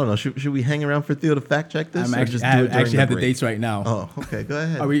 I don't know. Should we hang around for Theo to fact check this? I or just do it during actually have the break? dates right now. Oh, okay. Go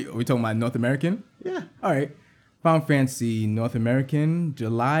ahead. Are we talking about North American? Yeah. All right. Final Fantasy North American,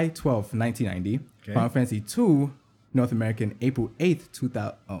 July 12th, 1990. Okay. Final Fantasy 2, North American, April 8th,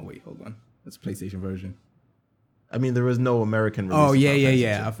 2000. Oh, wait, hold on. That's PlayStation version. I mean, there was no American release. Oh, of yeah, Final yeah, Fantasy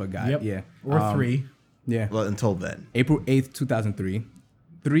yeah. II. I forgot. Yep. Yeah. Or 3. Yeah. Well, until then. April 8th, 2003.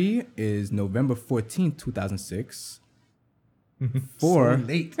 3 is November 14th, 2006. 4, So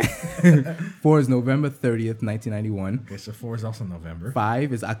late. 4 is November 30th, 1991. Okay, so 4 is also November.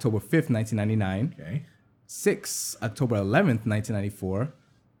 5 is October 5th, 1999. Okay. 6, October 11th, 1994.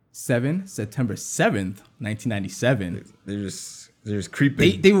 7, September 7th, 1997. They're just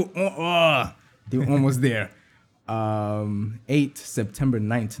creeping. They were almost there. 8, September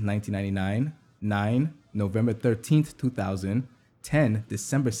 9th, 1999. 9, November 13th, 2000. 10,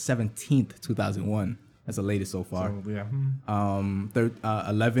 December 17th, 2001. That's the latest so far. So, yeah.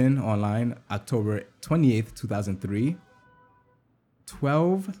 11 online, October 28th, 2003.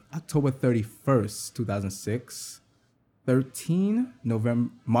 12, October 31st, 2006. 13,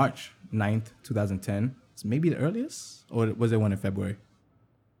 March 9th, 2010. It's maybe the earliest? Or was there one in February?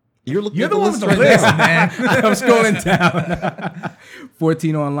 You're looking You're at the one with the right list, now. man. I'm scrolling down.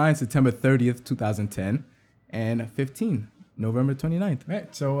 14 online, September 30th, 2010. And 15, November 29th.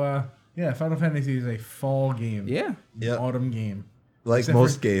 Right. So, yeah, Final Fantasy is a fall game. Yeah. Yep. Autumn game. Like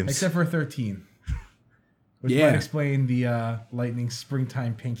most games. Except for 13. Which Yeah. might explain the lightning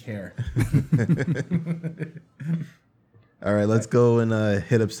springtime pink hair. All right, let's go and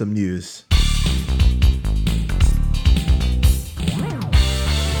hit up some news.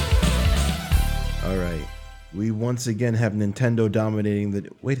 All right. We once again have Nintendo dominating the...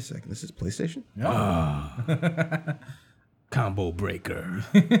 Wait a second. This is PlayStation? Combo breaker.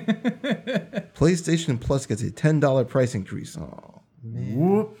 PlayStation Plus gets a $10 price increase. Oh, man.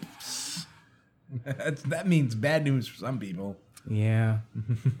 Whoops. That means bad news for some people. Yeah.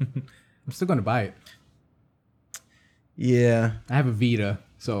 I'm still going to buy it. Yeah. I have a Vita,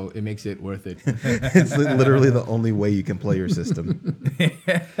 so it makes it worth it. It's literally the only way you can play your system.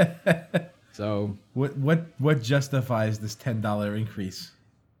 So what justifies this $10 increase?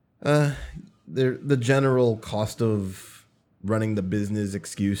 The general cost of running the business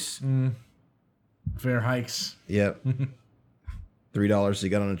excuse. Fare hikes. Yep. $3 to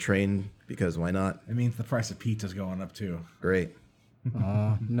get on a train because why not? It means the price of pizza's going up too. Great.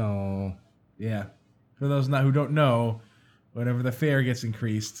 Oh, no. Yeah. For those who don't know, whenever the fare gets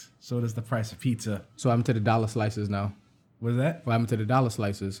increased, so does the price of pizza. So I'm to the dollar slices now. What is that? What happened to the dollar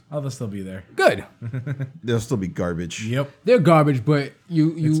slices? Oh, they'll still be there. Good. They'll still be garbage. Yep. They're garbage, but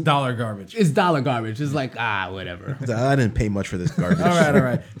It's dollar garbage. It's dollar garbage. It's like, whatever. I didn't pay much for this garbage. All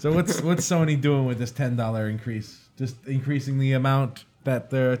right. So what's Sony doing with this $10 increase? Just increasing the amount that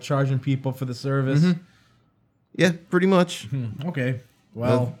they're charging people for the service? Yeah, pretty much. Okay.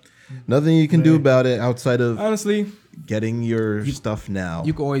 Well, Nothing you can do about it outside of Honestly, getting your stuff now.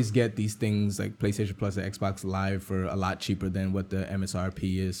 you can always get these things like PlayStation Plus and Xbox Live for a lot cheaper than what the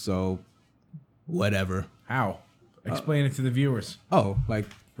MSRP is. So, whatever. how? Explain it to the viewers. Oh, like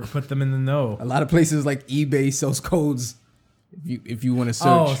Or put them in the know. a lot of places like eBay sells codes. If you want to search.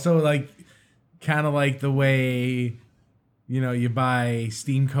 Oh, so like, kind of like the way, you buy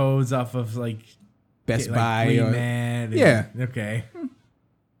Steam codes off of like Best like Buy Green or Man and- Yeah. Okay.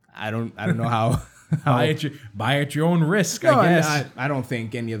 I don't know how. Buy at your own risk, No, I guess. I don't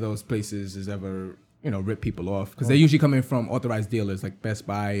think any of those places has ever rip people off because they're usually coming from authorized dealers like Best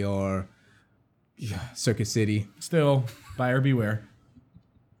Buy or Circuit City. Still, buyer beware.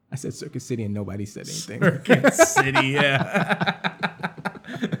 I said Circuit City and nobody said anything. Circuit City, yeah.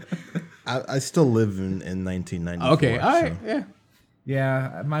 I still live in 1994. Okay, all right, so. yeah.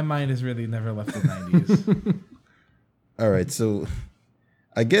 Yeah, my mind has really never left the 90s. All right, so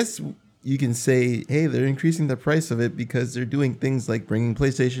I guess you can say, hey, they're increasing the price of it because they're doing things like bringing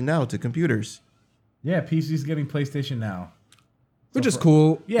PlayStation Now to computers. Yeah, PC's getting PlayStation Now. Which is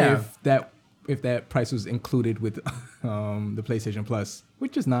cool. Yeah. If that price was included with the PlayStation Plus,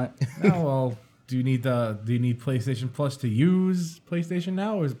 which is not. Oh, well, do you need PlayStation Plus to use PlayStation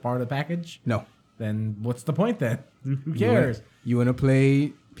Now or is it part of the package? No. Then what's the point then? Who cares? You want to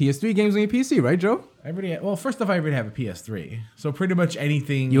play PS3 games on your PC, right, Joe? First off, I already have a PS3. So pretty much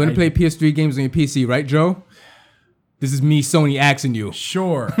anything. You want to play PS3 games on your PC, right, Joe? This is me, Sony, asking you.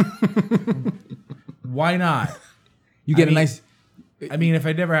 Sure. Why not? You get a nice... I mean, if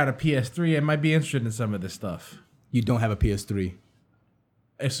I never had a PS3, I might be interested in some of this stuff. You don't have a PS3.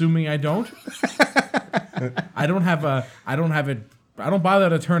 Assuming I don't. I don't bother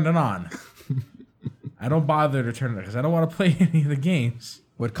to turn it on. I don't bother to turn it because I don't want to play any of the games.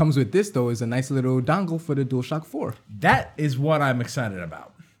 What comes with this, though, is a nice little dongle for the DualShock 4. That is what I'm excited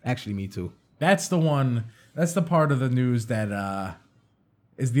about. Actually, me too. That's the one. That's the part of the news that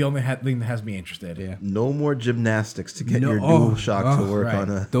is the only thing that has me interested. Yeah. No more gymnastics to get No- your oh, DualShock to work right. on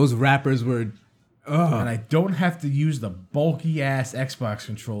a... Those rappers were... And I don't have to use the bulky ass Xbox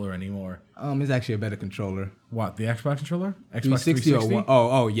controller anymore. It's actually a better controller. What, the Xbox controller? Xbox 360 or one?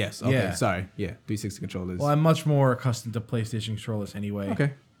 Oh, yes. Okay, Yeah. sorry. Yeah, 360 controllers. Well, I'm much more accustomed to PlayStation controllers anyway.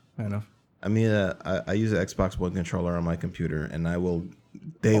 Okay, fair enough. I mean, I use an Xbox One controller on my computer, and I will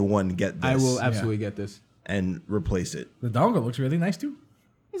day one get this I will absolutely get this. and replace it. The dongle looks really nice too.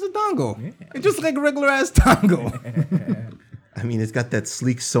 It's a dongle. Yeah. It's just like a regular ass dongle. I mean, it's got that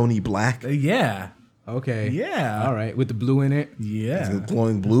sleek Sony black. Yeah. Okay. Yeah. All right, with the blue in it. Yeah. It's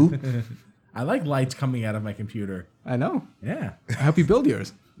glowing blue. I like lights coming out of my computer. I know. Yeah. I hope you build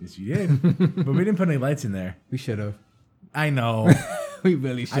yours. Yes, you did. But we didn't put any lights in there. We should have. I know. We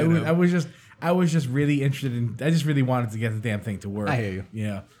really should have. I was just really interested in. I just really wanted to get the damn thing to work. I hear you.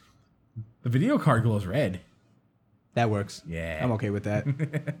 Yeah. The video card glows red. That works. Yeah. I'm okay with that.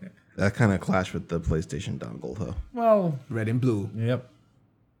 That kind of clashed with the PlayStation dongle, though. Well. Red and blue. Yep.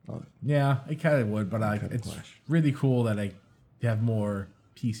 Yeah, it kind of would, but it's really cool that I have more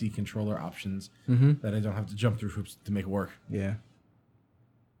PC controller options that I don't have to jump through hoops to make it work. Yeah.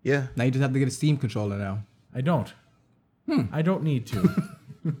 Yeah. Now you just have to get a Steam controller now. I don't. I don't need to.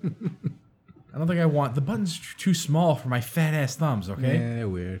 I don't think I want. The button's too small for my fat ass thumbs, okay? Yeah, they're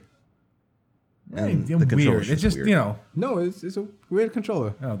weird. And Hey, the controller's weird. It's just weird. you know. No, it's a weird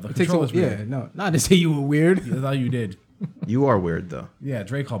controller. Oh, the It takes controller's weird. Yeah, no, not to say you were weird. I thought you did. You are weird though. Yeah,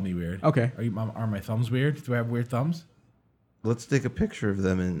 Dre called me weird. Okay. Are my thumbs weird? Do I have weird thumbs? Let's take a picture of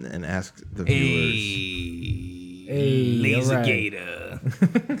them and ask the viewers. Hey, laser alright. gator.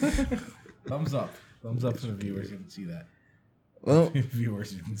 Thumbs up. Thumbs up to the viewers. You can see that. Well,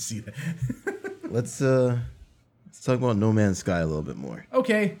 Viewers, you can see that. let's talk about No Man's Sky a little bit more.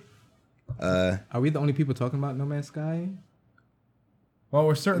 Okay. Are we the only people talking about No Man's Sky? Well,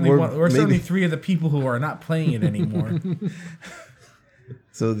 we're certainly We're certainly maybe- 3 of the people who are not playing it anymore.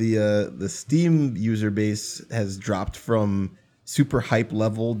 So the Steam user base has dropped from super hype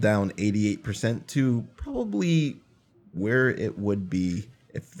level down 88% to probably where it would be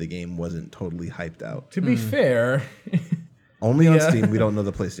if the game wasn't totally hyped out. To be fair, Only on Yeah. Steam, we don't know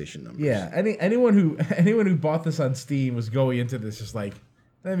the PlayStation numbers. yeah, anyone who bought this on Steam was going into this just like,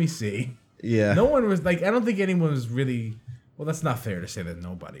 let me see. Yeah. No one was like, I don't think anyone was really. Well, that's not fair to say that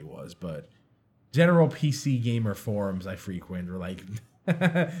nobody was, but general PC gamer forums I frequent were like,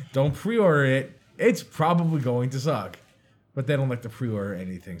 don't pre-order it. It's probably going to suck. But they don't like to pre-order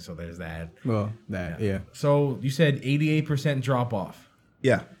anything, so there's that. Well, yeah. So you said 88% drop off.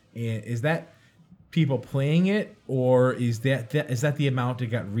 Yeah. And is that people playing it, or is that the amount that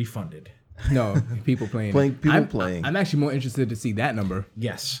got refunded? No, people playing. Playing. I'm actually more interested to see that number.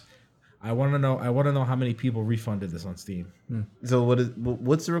 Yes. I want to know how many people refunded this on Steam. So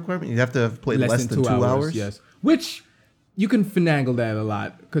what's the requirement? You have to have played less than 2 hours? Yes. Which you can finagle that a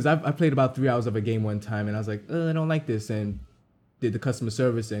lot because I played about 3 hours of a game one time and I was like, I don't like this, and did the customer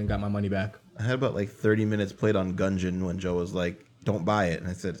service and got my money back. I had about like 30 minutes played on Gungeon when Joe was like, don't buy it. And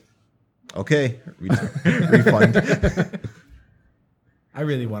I said, okay, refund. I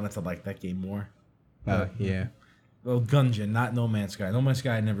really wanted to like that game more. Yeah. Well, Gungeon, not No Man's Sky. No Man's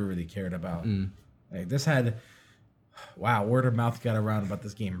Sky I never really cared about. Like, this had, wow, word of mouth got around about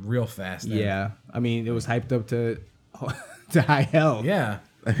this game real fast. then. Yeah. I mean, it was hyped up to high hell. Yeah.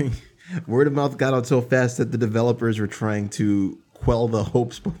 I mean, word of mouth got out so fast that the developers were trying to quell the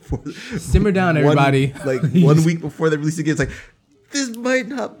hopes before. Simmer down, everybody. 1 week before they released the game, it's like, this might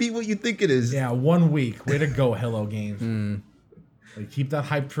not be what you think it is. Yeah, 1 week. Way to go, Hello Games. Like, keep that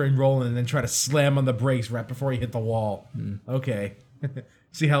hype train rolling and then try to slam on the brakes right before you hit the wall. Okay.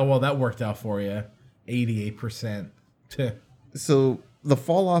 See how well that worked out for you. 88%. So the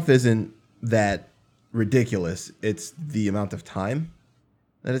fall off isn't that ridiculous. It's the amount of time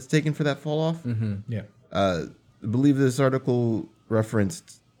that it's taken for that fall off. Yeah. I believe this article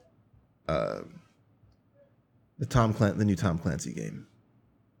referenced the new Tom Clancy game,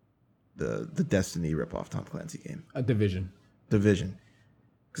 the Destiny ripoff Tom Clancy game, A Division. Division.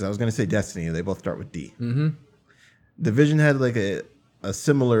 Because I was gonna say Destiny, they both start with D. Division had like a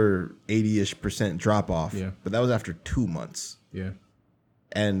similar 80-ish% drop off, but that was after 2 months. Yeah.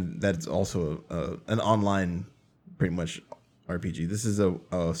 And that's also an online, pretty much RPG. This is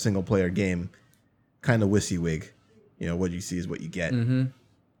a single player game, kind of WYSIWYG. You know, what you see is what you get.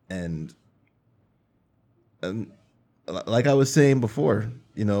 And like I was saying before,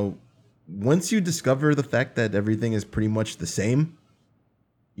 you know, once you discover the fact that everything is pretty much the same,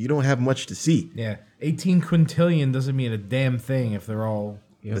 you don't have much to see. Yeah. 18 quintillion doesn't mean a damn thing if they're all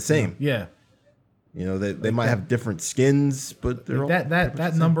The same. Yeah. You know, they might have different skins, but they're all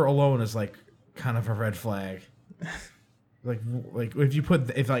That number alone is like kind of a red flag. like if you put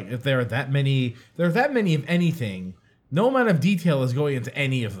if there are that many of anything, no amount of detail is going into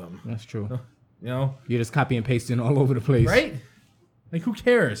any of them. That's true. You know? You're just copy and pasting all over the place. Right? Like, who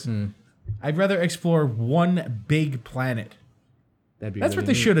cares? I'd rather explore one big planet. That's That's what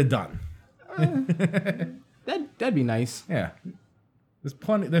they should have done. That'd be nice. Yeah. There's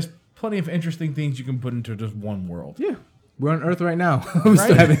plenty of interesting things you can put into just one world. Yeah. We're on Earth right now. We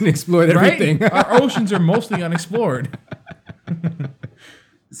still haven't explored everything. Right? Our oceans are mostly unexplored.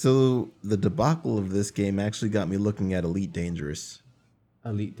 So the debacle of this game actually got me looking at Elite Dangerous.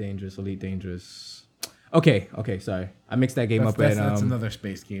 Elite Dangerous. Okay, sorry. I mixed that game up with That's another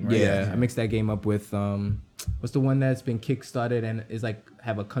space game, right? Yeah, I mixed that game up with what's the one that's been kickstarted and is like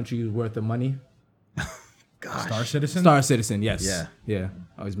have a country's worth of money? Gosh. Star Citizen? Star Citizen, yes. Yeah.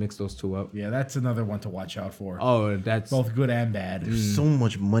 I always mix those two up. Yeah, that's another one to watch out for. Oh, that's Both good and bad. So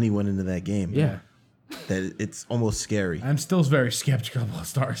much money went into that game. yeah. That it's almost scary. I'm still very skeptical about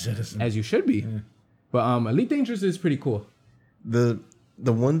Star Citizen. As you should be. But Elite Dangerous is pretty cool. The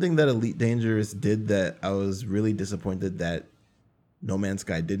one thing that Elite Dangerous did that I was really disappointed that No Man's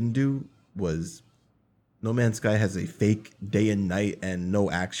Sky didn't do was No Man's Sky has a fake day and night and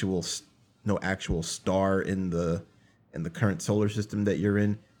no actual star in the current solar system that you're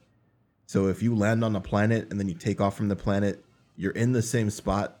in. So if you land on a planet and then you take off from the planet, you're in the same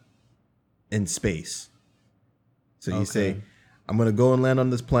spot in space. So you say, I'm going to go and land on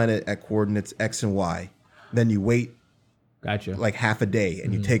this planet at coordinates X and Y. Then you wait like half a day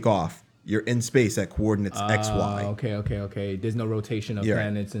and you take off. You're in space at coordinates X, Y. Okay. There's no rotation of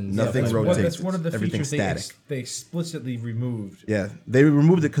planets and nothing stuff. rotates. That's one of the Everything's features static. they explicitly removed. Yeah, they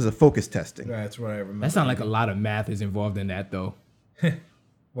removed it because of focus testing. That's what I remember. That sounds like a lot of math is involved in that, though.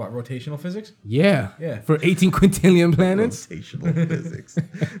 What, rotational physics? Yeah. For 18 quintillion planets? Rotational physics.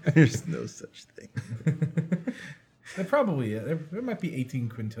 There's no such thing. There probably is. There might be 18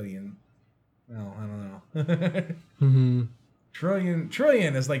 quintillion. No, I don't know.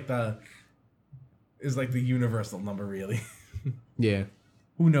 Trillion is like the universal number, really. Yeah.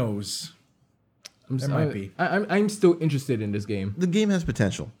 Who knows? There might be. I'm still interested in this game. The game has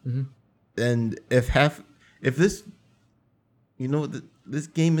potential, and if this, this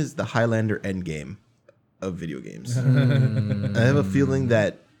game is the Highlander end game of video games. I have a feeling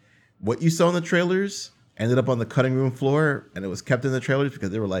that what you saw in the trailers ended up on the cutting room floor, and it was kept in the trailers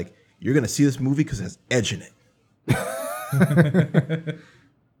because they were like, "You're gonna see this movie because it has edge in it."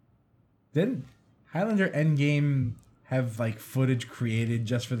 Didn't Highlander Endgame have like footage created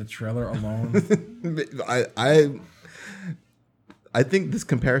just for the trailer alone? I think this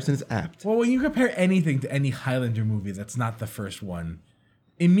comparison is apt. Well, when you compare anything to any Highlander movie that's not the first one,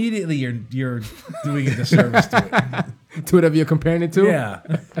 immediately you're doing a disservice to it. To whatever you're comparing it to? Yeah.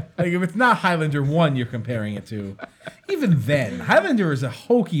 Like if it's not Highlander 1 you're comparing it to, even then, Highlander is a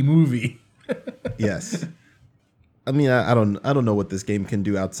hokey movie. Yes. I mean, I don't know what this game can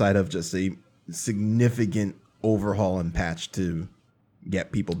do outside of just a significant overhaul and patch to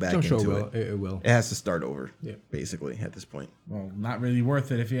get people back into it. It will. It has to start over, basically, at this point. Well, not really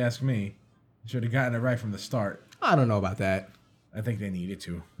worth it if you ask me. Should have gotten it right from the start. I don't know about that. I think they needed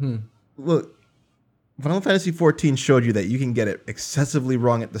to. Look, Final Fantasy XIV showed you that you can get it excessively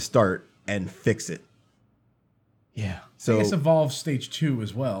wrong at the start and fix it. Yeah. So I guess Evolve Stage 2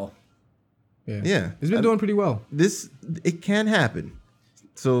 as well. Yeah. It's been doing pretty well. It can happen.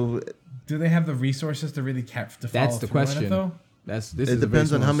 So do they have the resources to really follow that's the through on question. it, though? It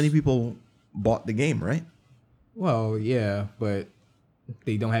depends on how many people bought the game, right? Well, yeah, but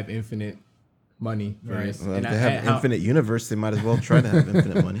they don't have infinite money for Right. this. Well, And if they have infinite universe, they might as well try to have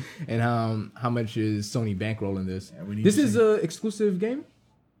infinite money. And how much is Sony bankrolling this? Yeah, we need This to is see. an exclusive game?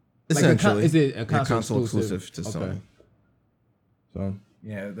 Essentially. Is it a console exclusive to Sony? So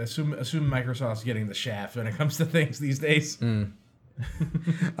Yeah, assume Microsoft's getting the shaft when it comes to things these days.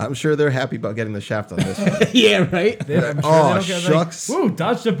 I'm sure they're happy about getting the shaft on this one. yeah, right? I'm sure they Oh, don't get shucks. Like, woo,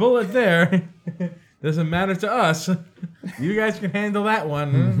 dodged a bullet there. Doesn't matter to us. You guys can handle that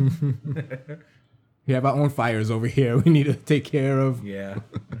one. We have our own fires over here we need to take care of. Yeah.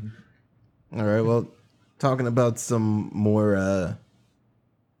 All right, well, talking about some more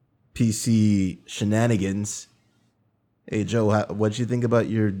PC shenanigans. Hey, Joe, what'd you think about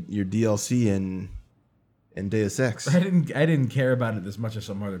your DLC in Deus Ex? I didn't care about it as much as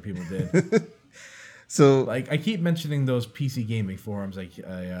some other people did. So, Like I keep mentioning those PC gaming forums.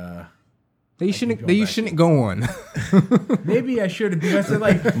 They shouldn't go on. Maybe I should have, because they're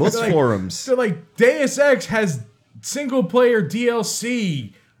like most they're like, forums. They're like, Deus Ex has single player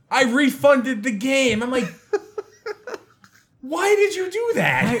DLC. I refunded the game. I'm like, why did you do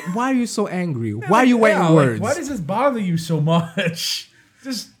that? Why are you so angry? Why are you writing words? Why does this bother you so much?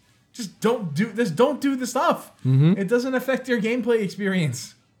 Just don't do this. Don't do the stuff. It doesn't affect your gameplay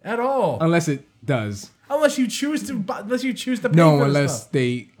experience at all. Unless it does. Unless you choose to pay for No, the unless stuff.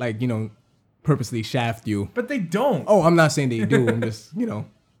 they purposely shaft you. But they don't. Oh, I'm not saying they do. I'm just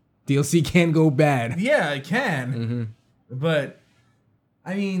DLC can go bad. Yeah, it can. But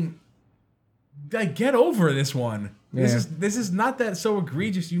I mean, like, get over this one. Yeah. This is not that so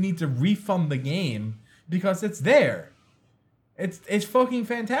egregious. You need to refund the game because it's there. It's fucking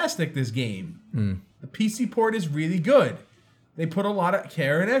fantastic, this game. The PC port is really good. They put a lot of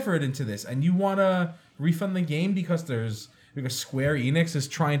care and effort into this, and you want to refund the game because Square Enix is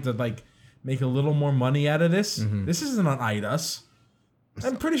trying to make a little more money out of this. This isn't on IDUS.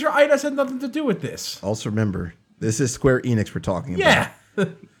 I'm pretty sure IDUS had nothing to do with this. Also remember, this is Square Enix we're talking about. Yeah.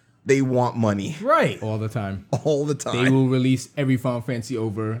 They want money. Right. All the time. All the time. They will release every Final Fantasy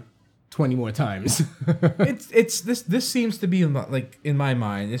over 20 more times. This seems to be in my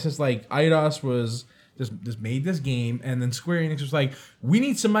mind. This is like IDOS was just made this game, and then Square Enix was like, we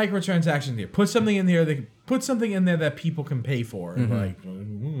need some microtransactions here. Put something in there. Put something in there that people can pay for. And like,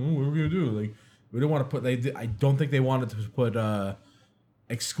 what are we gonna do? Like, we don't want to put. I don't think they wanted to put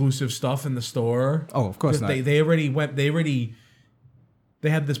exclusive stuff in the store. Oh, of course not. They already they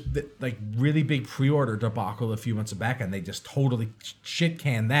had this like really big pre-order debacle a few months back, and they just totally shit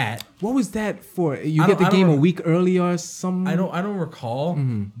canned that. What was that for? You get the game a week early or something? I don't recall,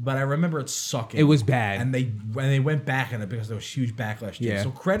 but I remember it sucking. It was bad, and they went back on it because there was huge backlash. Yeah.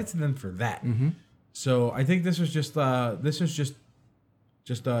 So credit to them for that. So I think this was just a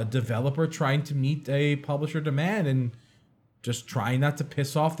developer trying to meet a publisher demand and just trying not to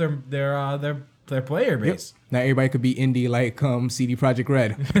piss off their player base. Yep. Now everybody could be indie like CD Projekt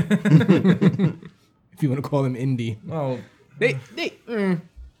Red. If you want to call them indie. Well, They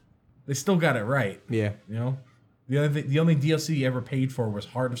still got it right. Yeah. You know? The only DLC you ever paid for was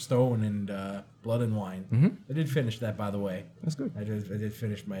Heart of Stone and Blood and Wine. I did finish that, by the way. That's good. I did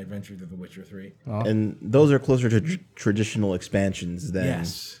finish my adventure through The Witcher 3. Oh. And those are closer to traditional expansions than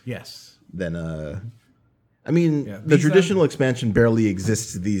Yes. I mean, Yeah, the traditional expansion barely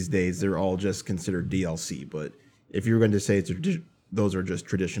exists these days. They're all just considered DLC. But if you were going to say those are just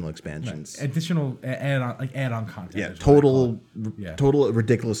traditional expansions, Additional add-on content. yeah, is what I call it. total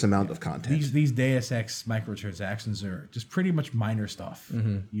ridiculous amount of content. These Deus Ex microtransactions are just pretty much minor stuff.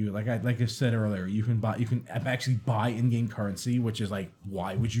 You like I said earlier, you can actually buy in-game currency, which is like,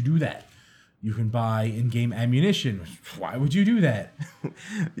 why would you do that? You can buy in-game ammunition. Why would you do that?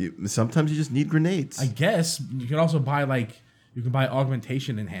 Sometimes you just need grenades. I guess you can also buy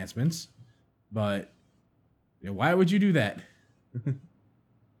augmentation enhancements, but why would you do that?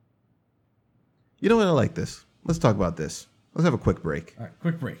 You know what? I like this. Let's talk about this. Let's have a quick break. All right,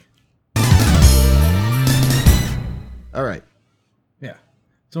 quick break. All right. Yeah.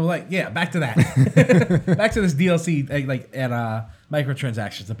 So back to that. Back to this DLC at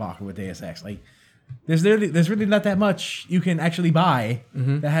microtransactions debacle with Deus Ex. Like, there's really not that much you can actually buy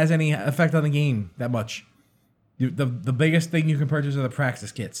that has any effect on the game that much. The biggest thing you can purchase are the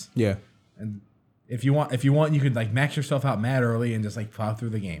practice kits. Yeah. And if you want, you could like max yourself out mad early and just like plow through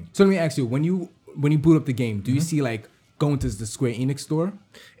the game. So let me ask you, when you boot up the game, do you see like going to the Square Enix store?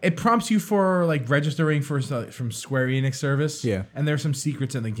 It prompts you for like registering from Square Enix service. Yeah. And there's some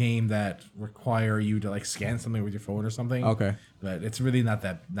secrets in the game that require you to like scan something with your phone or something. Okay. But it's really not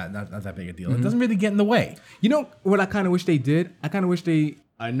that big a deal. It doesn't really get in the way. You know what I kind of wish they did? I kind of wish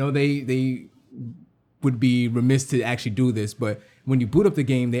I know they would be remiss to actually do this, but when you boot up the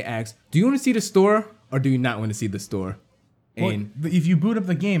game, they ask, do you want to see the store or do you not want to see the store? And well, if you boot up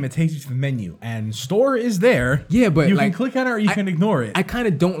the game, it takes you to the menu, and store is there. Yeah, but you like, can click on it or you can ignore it. I kind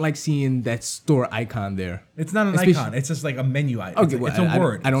of don't like seeing that store icon there. It's not an icon. It's just like a menu item. Okay, it's a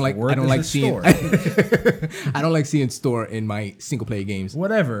word. I don't like seeing. Store. I don't like seeing store in my single player games.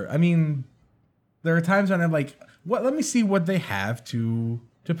 Whatever. I mean, there are times when I'm like, what? Let me see what they have to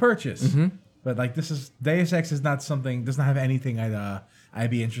purchase. But like, Deus Ex is not something. Does not have anything I'd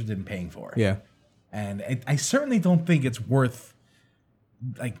be interested in paying for. Yeah. And I certainly don't think it's worth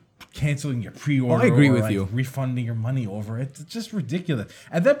like canceling your pre-order. I agree or with like you. refunding your money over it. It's just ridiculous.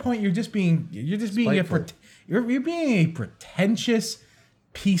 At that point, you're being a pretentious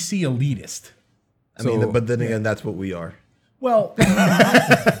PC elitist. I mean, but then again, that's what we are. Well,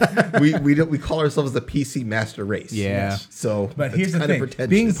 we call ourselves the PC master race. Yeah. So, but here's the thing: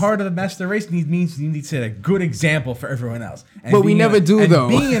 being part of the master race means you need to set a good example for everyone else. And but we never do, though.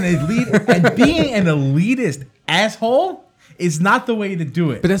 Being an elitist asshole is not the way to do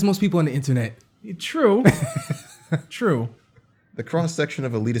it. But that's most people on the internet. True. True. The cross section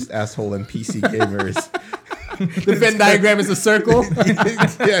of elitist asshole and PC gamers. The Venn diagram is a circle.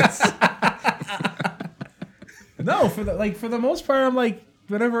 Yes. No, for the most part, I'm like,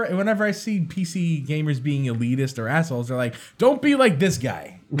 whenever I see PC gamers being elitist or assholes, they're like, don't be like this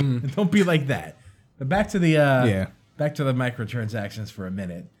guy. Don't be like that. But back to the microtransactions for a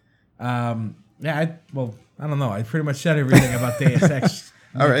minute. I don't know. I pretty much said everything about Deus Ex.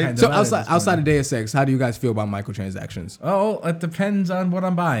 All right. So outside of Deus Ex, how do you guys feel about microtransactions? Oh, it depends on what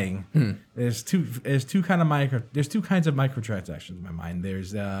I'm buying. There's two kinds of microtransactions in my mind.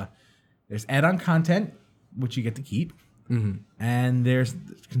 There's add-on content, which you get to keep, and there's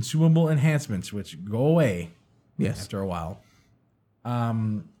consumable enhancements, which go away after a while.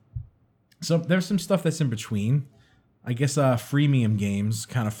 So there's some stuff that's in between. I guess freemium games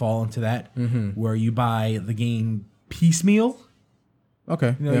kind of fall into that, where you buy the game piecemeal.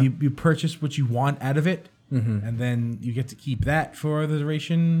 Okay. You purchase what you want out of it, and then you get to keep that for the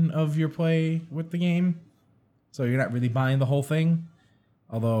duration of your play with the game. So you're not really buying the whole thing.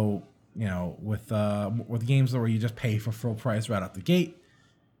 Although, with games where you just pay for full price right out the gate,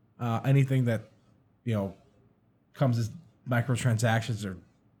 anything that, comes as microtransactions or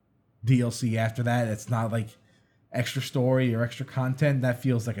DLC after that, it's not like extra story or extra content. That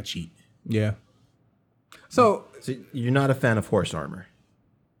feels like a cheat. Yeah. So you're not a fan of horse armor?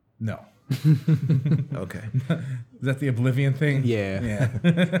 No. Okay. Is that the Oblivion thing? Yeah.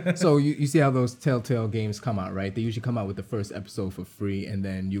 Yeah. So you see how those Telltale games come out, right? They usually come out with the first episode for free, and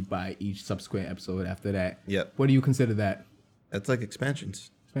then you buy each subsequent episode after that. Yep. What do you consider that? That's like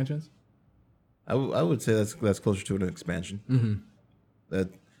expansions. Expansions? I would say that's closer to an expansion. Mm-hmm. That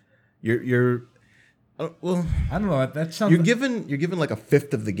you're well. I don't know. That sounds. You're given like a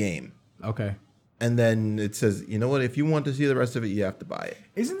fifth of the game, Okay. and then it says, you know what? If you want to see the rest of it, you have to buy it.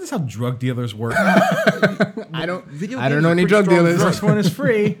 Isn't this how drug dealers work? I don't know any drug dealers. First one is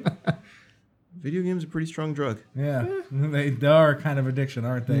free. Video games are a pretty strong drug. Yeah, they are kind of addiction,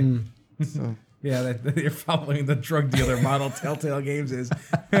 aren't they? So Yeah, they're following the drug dealer model. Telltale Games is.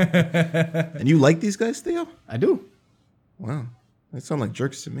 and you like these guys, Theo? I do. Wow, they sound like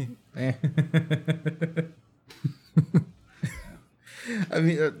jerks to me. I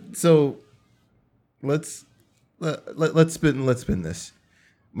mean, so let's spin this.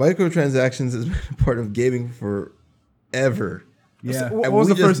 Microtransactions has been a part of gaming forever. Yeah. What And was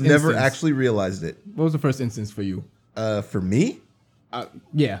we the first just never instance? actually realized it. What was the first instance for you? For me,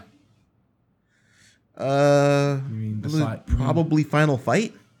 Yeah. mean it was probably Final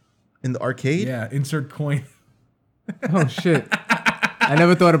Fight in the arcade. Yeah, insert coin. Oh shit. I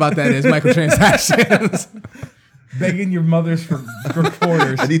never thought about that as microtransactions. Begging your mothers for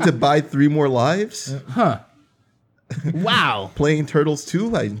quarters. I need to buy 3 more lives. Huh. Wow. Playing Turtles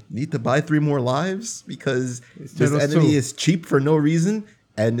 2, I need to buy 3 more lives because this Turtles enemy 2. is cheap for no reason,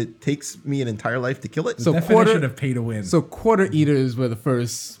 and it takes me an entire life to kill it. So Definition of pay to win. So quarter eaters were the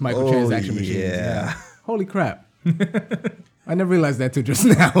first microtransaction machines. yeah. Holy crap. I never realized that till just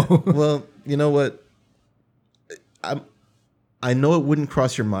now. Well, you know what? I know it wouldn't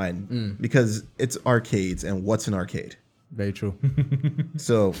cross your mind because it's arcades, and what's an arcade? Very true.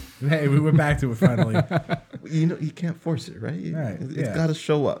 So Hey, we went back to it finally. you know you can't force it, right? Right, It's yeah. got to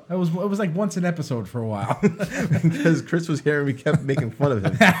show up. It was like once an episode for a while. Because Chris was here and we kept making fun of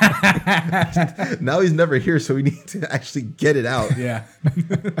him. Now he's never here, so we need to actually get it out. Yeah.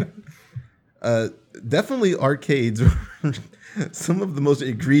 Definitely arcades were some of the most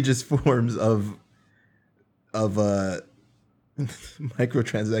egregious forms of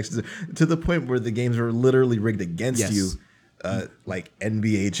microtransactions, to the point where the games were literally rigged against Yes. you. Like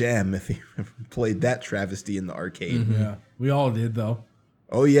NBA Jam, if you ever played that travesty in the arcade. Yeah. We all did though.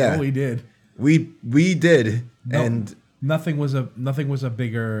 Oh yeah, Oh, we did. we did, No, and nothing was a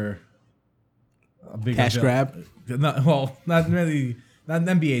bigger Cash grab? Not really, not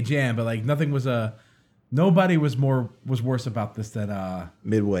an NBA Jam, but like nobody was worse about this than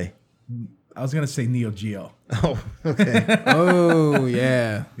Midway. I was gonna say Neo Geo. Oh, okay. Oh,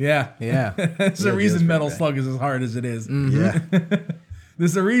 yeah. Yeah. Yeah. There's a Geo's reason pretty Metal bad. Slug is as hard as it is. Yeah.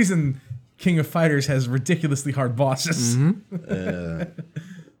 There's a reason King of Fighters has ridiculously hard bosses.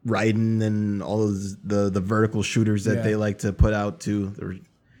 Raiden and all those the vertical shooters that Yeah. they like to put out too.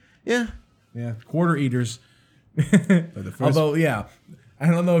 Yeah. Yeah, quarter eaters. The first, Although, yeah, I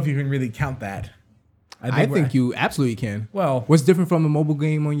don't know if you can really count that. I think you absolutely can. Well, What's different from a mobile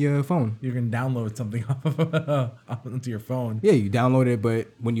game on your phone? you can download something off onto your phone. Yeah, you download it, but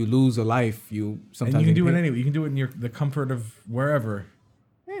when you lose a life, you sometimes And you can do get it paid. anyway. You can do it in the comfort of wherever.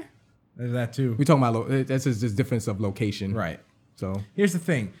 There's that too. We're talking about that's just difference of location, Right. So Here's the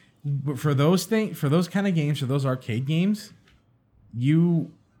thing. For those kind of games, for those arcade games,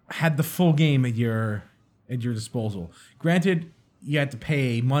 you had the full game at your disposal. Granted, you had to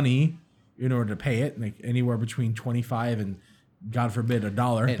pay money in order to pay it, like anywhere between $25 and God forbid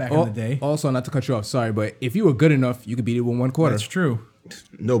 $1 back in the day. Also, not to cut you off, sorry, but if you were good enough, you could beat it with 1 quarter. That's true.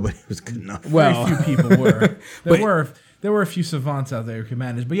 Nobody was good enough. Well, Very few people were. But- There were a few savants out there who could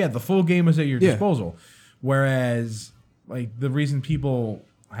manage, but yeah, the full game was at your Yeah. disposal. Whereas, like the reason people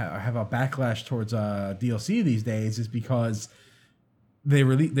have a backlash towards DLC these days is because they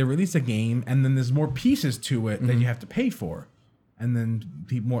release a game and then there's more pieces to it that you have to pay for, and then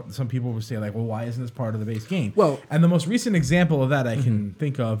some people will say like, well, why isn't this part of the base game? Well- and the most recent example of that I can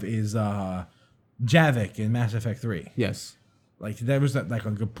think of is Javik in Mass Effect 3. yes. Like there was like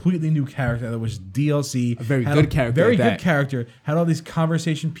a completely new character that was DLC. A very had good character Very at good that. character. Had all these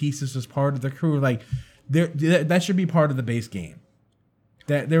conversation pieces as part of the crew. Like that should be part of the base game.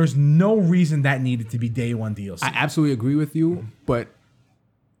 There was no reason that needed to be day one DLC. I absolutely agree with you, but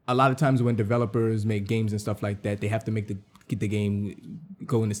a lot of times when developers make games and stuff like that, they have to get the game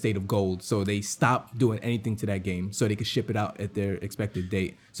go in a state of gold. So they stop doing anything to that game so they can ship it out at their expected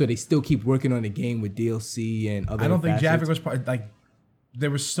date. So they still keep working on the game with DLC and other I don't think facets. Javik was part. Like there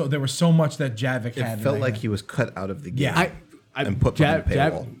was so much that Javik It had. felt like he was cut out of the game. Yeah. And put behind a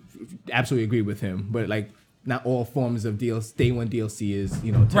paywall. absolutely agree with him, but like not all forms of DLC, day one DLC is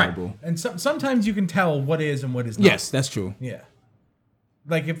terrible. Right. And sometimes you can tell what is and what is not. Yes, that's true. Yeah.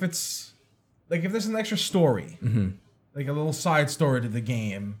 Like if there's an extra story, like a little side story to the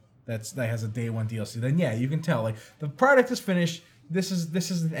game that has a day one DLC, then yeah, you can tell. Like the product is finished. This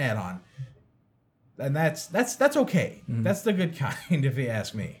is an add-on, and that's okay. That's the good kind, if you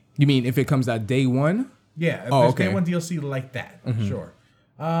ask me. You mean if it comes out day one? Yeah. If there's day one DLC like that, sure.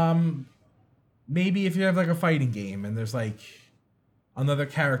 Maybe if you have like a fighting game and there's like another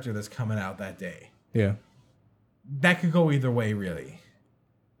character that's coming out that day. Yeah. That could go either way, really.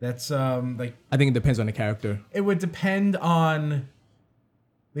 That's like I think it depends on the character. it would depend on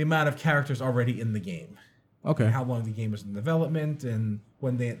the amount of characters already in the game. Okay. And how long the game was in development and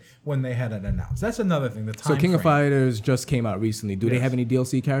when they had it announced. That's another thing. The time So King of frame. Fighters just came out recently. Do they Yes. have any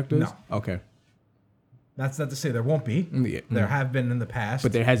DLC characters? No. Okay. That's not to say there won't be. Yeah. There have been in the past.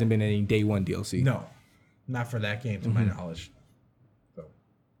 But there hasn't been any day one DLC. no, not for that game to my knowledge. So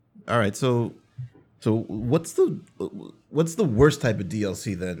All right, so what's the worst type of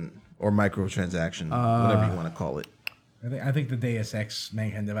DLC then, or microtransaction, whatever you want to call it? I think the Deus Ex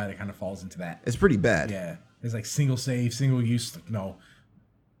Mankind Divided kind of falls into that. It's pretty bad. Yeah, it's like single save, single use. Like, no,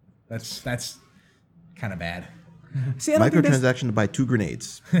 that's kind of bad. See, I don't think that's, Microtransaction to buy 2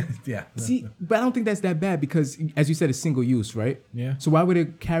 grenades. Yeah. see, but I don't think that's that bad because, as you said, it's single use, right? Yeah. So why would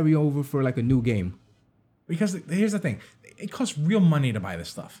it carry over for like a new game? Because here's the thing, it costs real money to buy this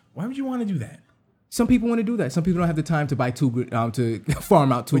stuff. Why would you want to do that? Some people want to do that. Some people don't have the time to buy to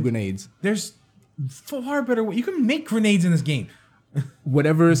farm out 2 grenades. There's far better way. You can make grenades in this game.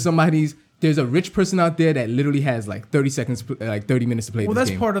 Whatever there's a rich person out there that literally has like 30 minutes to play Well, this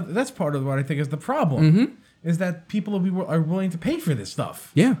that's game. part of what I think is the problem. Is that people are willing to pay for this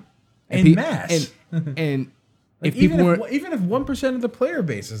stuff Yeah. in mass. And Like if people were even if 1% of the player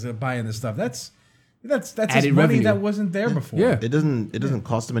base is buying this stuff, that's just Added money revenue. that wasn't there before. Yeah. It doesn't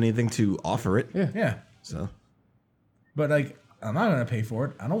cost them anything to offer it. Yeah. Yeah. So But like, I'm not gonna pay for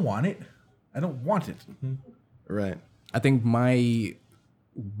it. I don't want it. I don't want it. right. I think my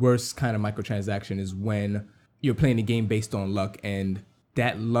worst kind of microtransaction is when you're playing a game based on luck and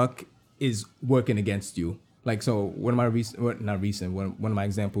that luck is working against you. Like, so one of my one of my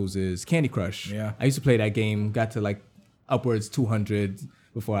examples is Candy Crush. Yeah. I used to play that game, got to like upwards 200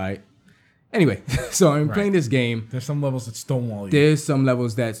 before anyway, so I'm playing this game. There's some levels that stonewall you. There's some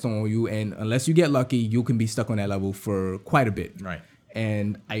levels that stonewall you, and unless you get lucky, you can be stuck on that level for quite a bit. Right.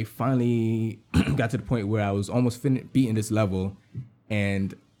 And I finally got to the point where I was almost beating this level,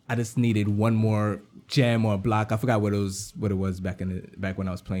 and I just needed one more gem or block. I forgot what it was back when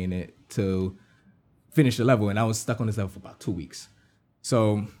I was playing it to finish the level, and I was stuck on this level for about 2 weeks.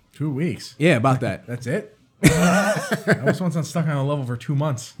 So 2 weeks. yeah, about that. That's it. I was once stuck on a level for 2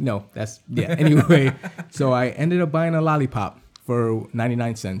 months. No, anyway, so I ended up buying a lollipop for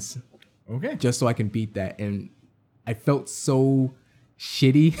 99 cents Okay. just so I can beat that, and I felt so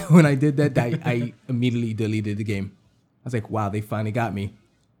shitty when I did that I immediately deleted the game. I was like, wow, they finally got me.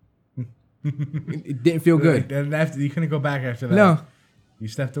 It didn't feel good. And after, you couldn't go back after that. No. You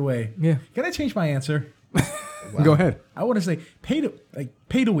stepped away. Yeah. Can I change my answer? Go ahead. I want to say pay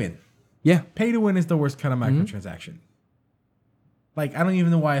to win. Yeah. Pay to win is the worst kind of microtransaction. Like, I don't even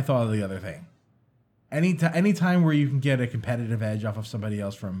know why I thought of the other thing. Any time where you can get a competitive edge off of somebody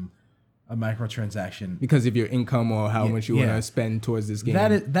else from a microtransaction, Because of your income or how much you want to spend towards this game.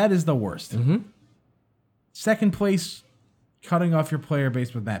 that is the worst. Second place, cutting off your player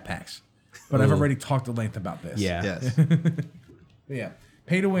base with map packs. But I've already talked at length about this. Yeah. Yes. Yeah.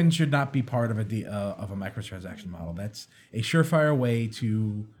 Pay to win should not be part of a microtransaction model. That's a surefire way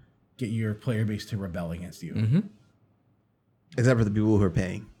to get your player base to rebel against you. Except for the people who are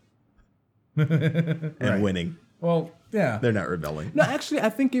paying and Right. winning. Well, yeah. They're not rebelling. No, actually, I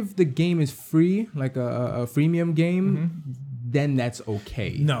think if the game is free, like a freemium game, then that's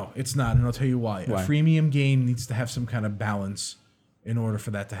okay. No, it's not, and I'll tell you why. Why? A freemium game needs to have some kind of balance in order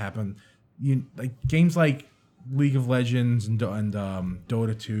for that to happen. Games like League of Legends and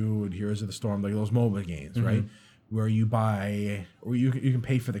Dota 2 and Heroes of the Storm, like those MOBA games, right? Where you buy or you can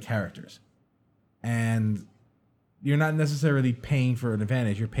pay for the characters. And you're not necessarily paying for an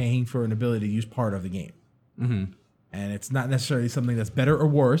advantage, you're paying for an ability to use part of the game. And it's not necessarily something that's better or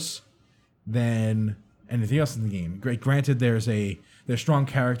worse than anything else in the game. Granted, there's strong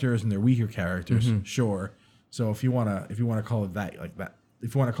characters and they're weaker characters, sure. So if you wanna call it that, like that,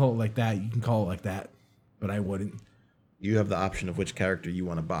 if you want to call it like that, you can call it like that. But I wouldn't. You have the option of which character you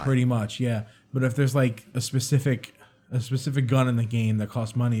want to buy. Pretty much, yeah. But if there's like a specific gun in the game that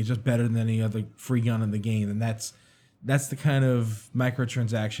costs money, it's just better than any other free gun in the game, then that's the kind of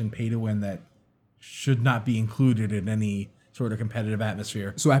microtransaction pay to win that should not be included in any sort of competitive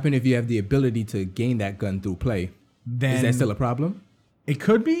atmosphere. So what happens if you have the ability to gain that gun through play? Then Is that still a problem? it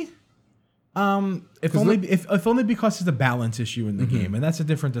could be. If only because it's a balance issue in the game, and that's a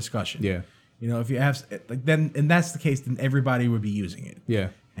different discussion. Yeah. You know, if you have then, and that's the case, then everybody would be using it. Yeah.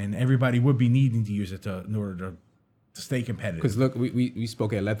 And everybody would be needing to use it in order to stay competitive. Because look, we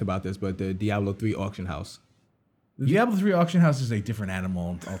spoke at length about this, but the Diablo 3 auction house. The Diablo 3 auction house is a different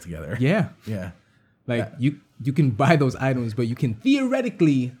animal altogether. Yeah. Yeah. Like you can buy those items, but you can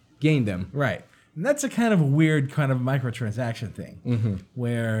theoretically gain them. Right. And that's a kind of a weird kind of microtransaction thing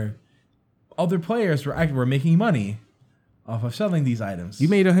where other players were making money off of selling these items. You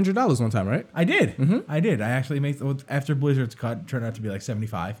made $100 one time, right? I did. I did. I actually made, after Blizzard's cut, it turned out to be like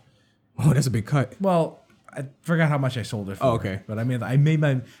 75. Oh, that's a big cut. Well, I forgot how much I sold it for. Oh, okay. But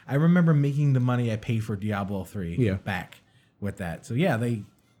I remember making the money I paid for Diablo 3 back with that. So yeah,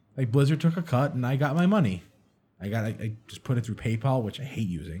 Blizzard took a cut and I got my money. I just put it through PayPal, which I hate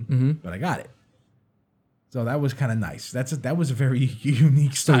using, but I got it. So that was kind of nice. That was a very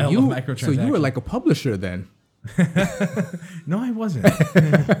unique style of microtransaction. So you were like a publisher then. No, I wasn't.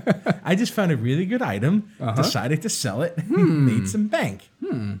 I just found a really good item, decided to sell it, made some bank.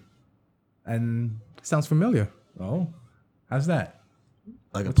 And sounds familiar. Oh, how's that?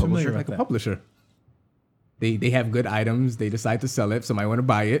 Like What's a publisher? Like a publisher. They have good items. They decide to sell it. Somebody want to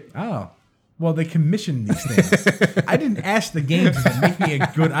buy it. Oh. Well, they commissioned these things. I didn't ask the game to make me a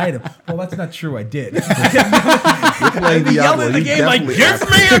good item. Well, that's not true. I did. You're playing Diablo. Yelled at the You game like, definitely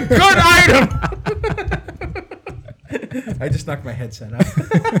 "Give me a good item!" I just knocked my headset out.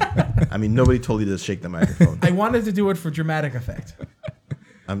 I mean, nobody told you to shake the microphone. I wanted to do it for dramatic effect.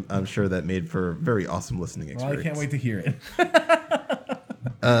 I'm sure that made for a very awesome listening Well, experience. I can't wait to hear it.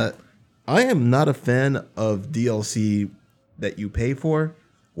 I am not a fan of DLC that you pay for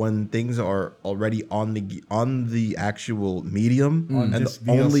when things are already on the actual medium, and the just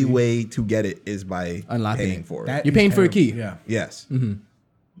only DLC. way to get it is by Unlocking paying it. for it. That You're is paying for a terrible. key. Yeah, Yes.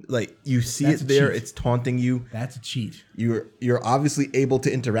 Like you see That's it a there, cheat. it's taunting you. that's a cheat. You're obviously able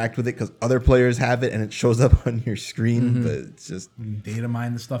to interact with it because other players have it and it shows up on your screen, but it's just Data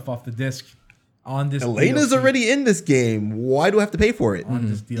mine the stuff off the disc on this. Elena's DLC. already in this game. Why do I have to pay for it? On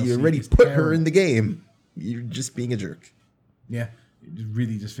this DLC You already is put her terrible. in the game. You're just being a jerk. Yeah, you're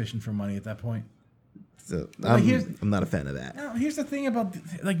really just fishing for money at that point. So Well, here's- I'm not a fan of that. Now, here's the thing about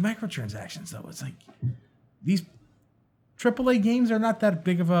like microtransactions, though. It's like these AAA games are not that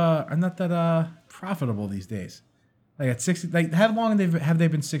profitable these days. Like at 60, like how long have they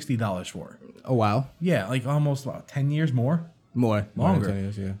been $60 for? A while. Yeah, like almost 10 years more. More. Longer. More than 10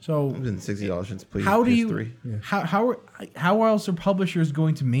 years, yeah. So It's been $60 since how do you PS3. how else are publishers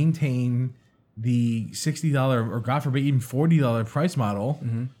going to maintain the $60 or God forbid even $40 price model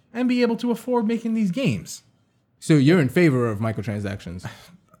and be able to afford making these games? So you're in favor of microtransactions?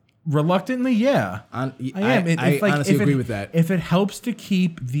 Reluctantly, yeah. I am. I honestly agree with that. If it helps to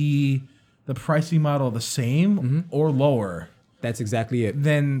keep the pricing model the same or lower, That's exactly it.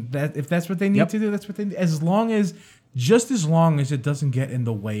 then if that's what they need to do, that's what they as long as it doesn't get in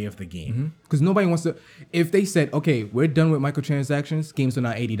the way of the game. Because nobody wants to. If they said, okay, we're done with microtransactions, games are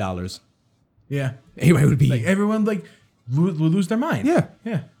now $80. Yeah. Everybody would be. Like everyone would lose their mind. Yeah.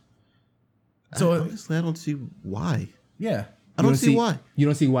 Yeah. So Honestly, I don't see why. yeah. I don't see why You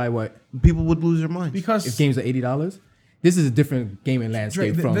don't see why what? people would lose their minds. Because If games are $80? This is a different gaming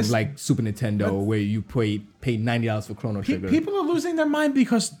landscape Right, from this- like Super Nintendo where you paid $90 for Chrono Trigger. people are losing their mind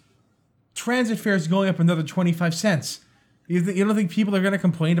because transit fare is going up another 25 cents. You don't think people are going to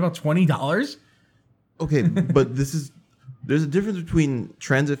complain about $20? Okay, but there's a difference between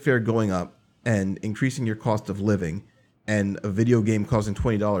transit fare going up and increasing your cost of living and a video game costing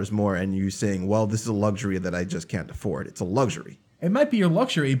 $20 more and you saying, well, this is a luxury that I just can't afford. It's a luxury. It might be your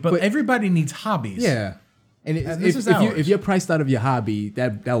luxury, but everybody needs hobbies. Yeah. And this is if ours. you're priced out of your hobby,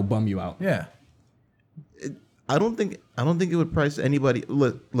 that'll bum you out. Yeah. I don't think it would price anybody.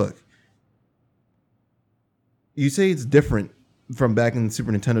 Look. You say it's different from back in the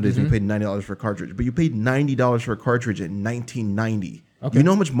Super Nintendo days when you paid $90 for a cartridge, but you paid $90 for a cartridge in 1990. Okay. You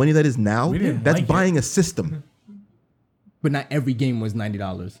know how much money that is now? We didn't That's like it. buying a system. But not every game was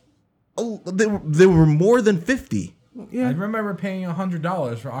 $90. Oh, they were more than 50. Yeah. I remember paying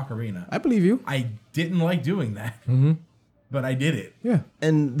 $100 for Ocarina. I believe you. I didn't like doing that, but I did it. Yeah.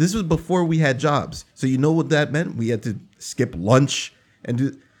 And this was before we had jobs. So you know what that meant? We had to skip lunch and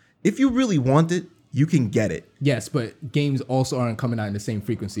do. If you really want it, you can get it. Yes, but games also aren't coming out in the same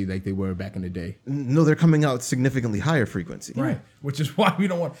frequency like they were back in the day. No, they're coming out significantly higher frequency. Right. Which is why we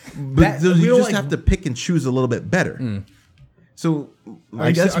don't want But you just have to pick and choose a little bit better. So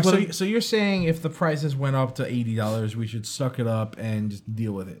I guess so you're saying if the prices went up to $80, we should suck it up and just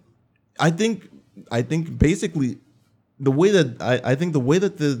deal with it. I think basically the way that I think the way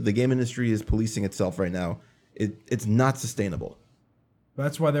that the game industry is policing itself right now, it's not sustainable.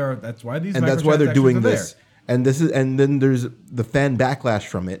 That's why they're doing this. And then there's the fan backlash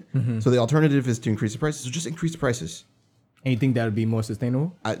from it. So the alternative is to increase the prices. So just increase the prices. And you think that would be more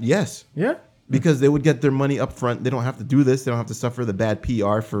sustainable? Yes. Yeah. Because they would get their money up front. They don't have to do this. They don't have to suffer the bad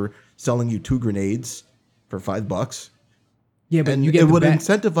PR for selling you 2 grenades for $5. Yeah, but and you get it would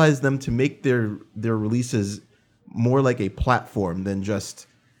incentivize them to make their releases more like a platform than just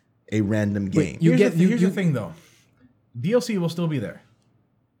a random game. Here's the thing, though. DLC will still be there.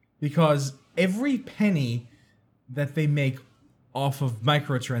 Because every penny that they make off of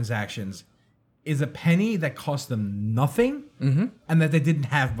microtransactions is a penny that cost them nothing and that they didn't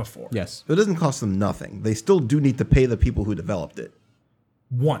have before. Yes. It doesn't cost them nothing. They still do need to pay the people who developed it.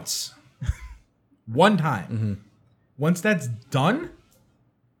 Once. One time. Once that's done,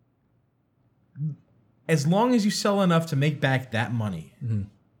 as long as you sell enough to make back that money,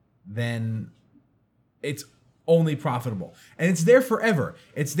 then it's only profitable. And it's there forever.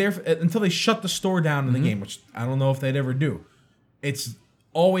 It's there until they shut the store down in the game, which I don't know if they'd ever do. It's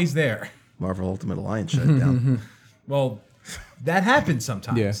always there. Marvel Ultimate Alliance shut it down. Well, that happens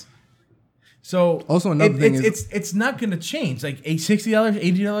sometimes. Yeah. So also another thing is it's not going to change. Like $60,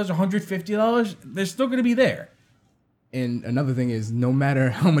 $80, $150, they're still going to be there. And another thing is, no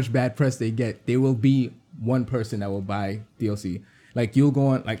matter how much bad press they get, there will be one person that will buy DLC. Like you'll go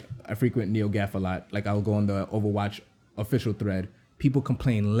on, like I frequent NeoGAF a lot. Like I'll go on the Overwatch official thread. People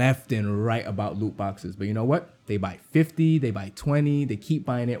complain left and right about loot boxes, but you know what? They buy 50, they buy 20, they keep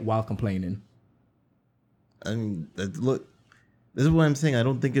buying it while complaining. I mean, look, this is what I'm saying. I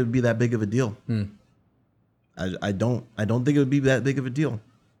don't think it would be that big of a deal. I don't think it would be that big of a deal.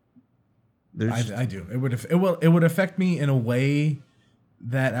 I do. It would affect me in a way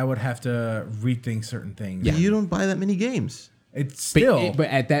that I would have to rethink certain things. Yeah, you don't buy that many games. It's still, but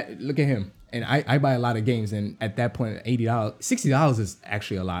at that, look at him. And I buy a lot of games, and at that point, $80, $60 is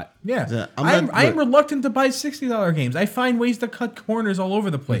actually a lot. Yeah, I'm reluctant to buy $60 games. I find ways to cut corners all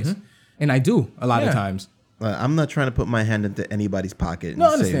over the place, and I do a lot of times. I'm not trying to put my hand into anybody's pocket. No,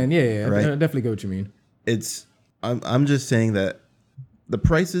 I understand. Yeah, right? I definitely get what you mean. I'm just saying that the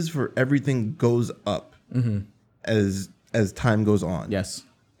prices for everything goes up as time goes on. Yes,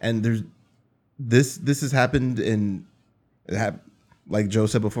 and this has happened like Joe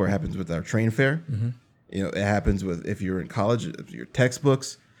said before, it happens with our train fare. You know, it happens with if you're in college, your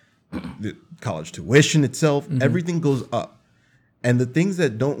textbooks, the college tuition itself, everything goes up. And the things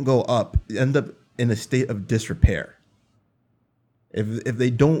that don't go up end up in a state of disrepair. If they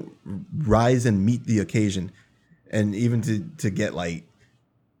don't rise and meet the occasion, and even to get like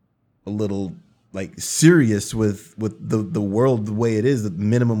a little like serious with the world the way it is, the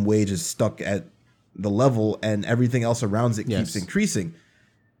minimum wage is stuck at the level and everything else around it keeps increasing.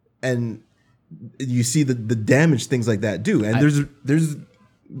 And you see the damage things like that do. And there's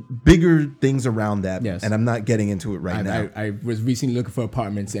bigger things around that. Yes. And I'm not getting into it now. I was recently looking for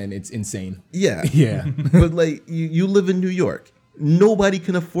apartments and it's insane. Yeah. Yeah. But like you live in New York. Nobody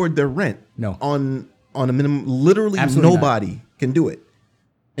can afford their rent. No. On a minimum. Literally absolutely nobody can do it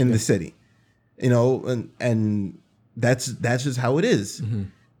in the city. You know, and that's just how it is.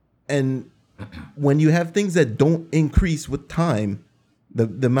 And when you have things that don't increase with time,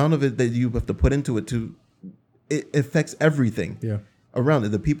 the amount of it that you have to put into it affects everything around it.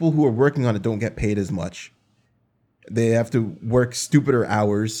 The people who are working on it don't get paid as much. They have to work stupider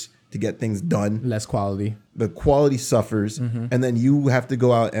hours to get things done. Less quality. The quality suffers, and then you have to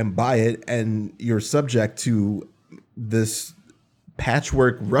go out and buy it, and you're subject to this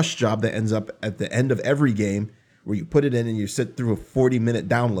patchwork rush job that ends up at the end of every game where you put it in and you sit through a 40-minute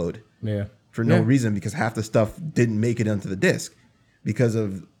download. Yeah. For no reason, because half the stuff didn't make it onto the disc because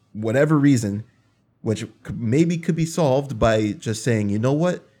of whatever reason, which maybe could be solved by just saying, you know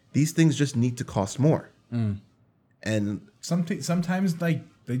what, these things just need to cost more. And sometimes like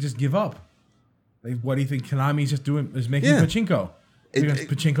they just give up. Like, what do you think Konami's is making pachinko? Because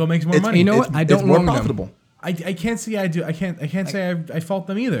pachinko makes more money. You know what? I don't more wrong profitable. Them. I can't see I can't say I fault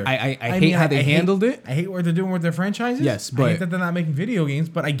them either. I hate how they handled it. I hate what they're doing with their franchises. Yes, but I hate that they're not making video games,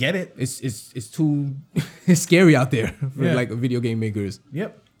 but I get it. It's too it's scary out there for like video game makers.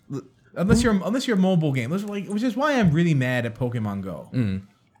 Yep. Unless you're a mobile game, which is why I'm really mad at Pokemon Go.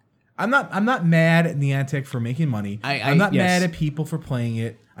 I'm not mad at Niantic for making money. I'm not mad at people for playing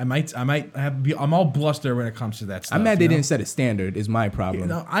it. I'm all bluster when it comes to that stuff. I'm mad they didn't set a standard. Is my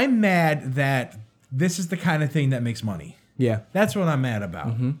problem. I'm mad that this is the kind of thing that makes money. Yeah. That's what I'm mad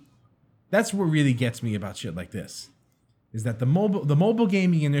about. That's what really gets me about shit like this. Is that the mobile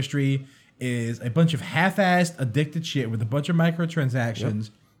gaming industry is a bunch of half-assed addicted shit with a bunch of microtransactions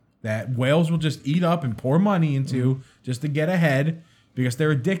that whales will just eat up and pour money into just to get ahead because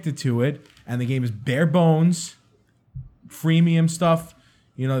they're addicted to it, and the game is bare bones, freemium stuff.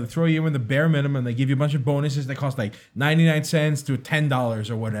 You know, they throw you in the bare minimum. They give you a bunch of bonuses that cost like 99 cents to $10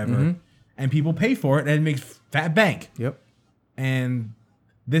 or whatever. And people pay for it, and it makes fat bank. Yep. And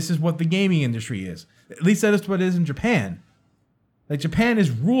this is what the gaming industry is. At least that is what it is in Japan. Like, Japan is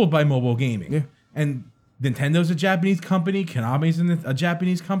ruled by mobile gaming. Yeah. And Nintendo's a Japanese company. Konami's a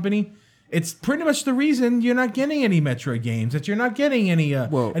Japanese company. It's pretty much the reason you're not getting any Metroid games, that you're not getting any new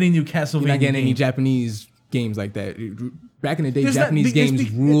Castlevania You're not getting any games. Japanese games like that. Back in the day, There's that- Japanese it's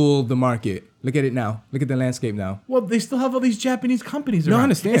games ruled the market. Look at it now. Look at the landscape now. Well, they still have all these Japanese companies around. No, I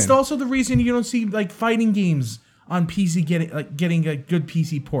understand. It's also the reason you don't see like fighting games on PC getting good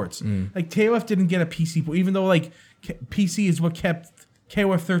PC ports. Like KOF didn't get a PC port, even though like PC is what kept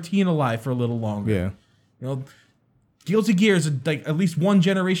KOF 13 alive for a little longer. Yeah. You know, Guilty Gear is like at least one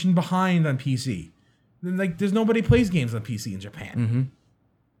generation behind on PC. Then like there's nobody plays games on PC in Japan.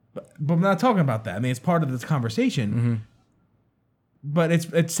 But I'm not talking about that. I mean, it's part of this conversation. But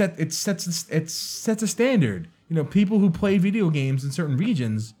it sets a standard. You know, people who play video games in certain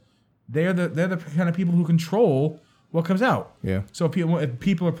regions, they're the kind of people who control what comes out. Yeah. So if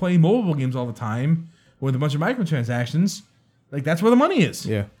people are playing mobile games all the time with a bunch of microtransactions, like that's where the money is.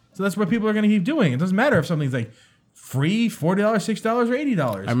 Yeah. So that's what people are going to keep doing. It doesn't matter if something's like free, $40, $6, or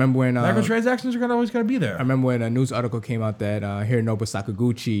 $80. I remember when microtransactions are always going to be there. I remember when a news article came out that Hironobu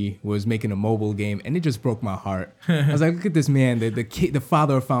Sakaguchi was making a mobile game, and it just broke my heart. I was like, look at this man, the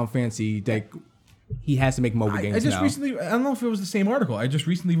father of Final Fantasy. Like, he has to make mobile games I just now. recently, I don't know if it was the same article. I just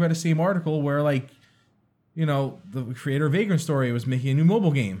recently read the same article where, like, you know, the creator of Vagrant Story was making a new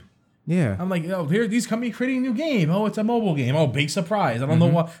mobile game. Yeah. I'm like, oh, here these companies creating a new game. Oh, it's a mobile game. Oh, big surprise. I don't know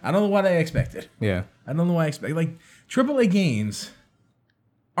what. I don't know what I expected. Yeah. I don't know what I expect. Like, AAA games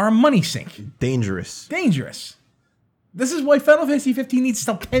are a money sink. Dangerous. This is why Final Fantasy 15 needs to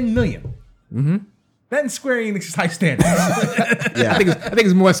sell 10 million. That and Square Enix's high standards. Yeah. I think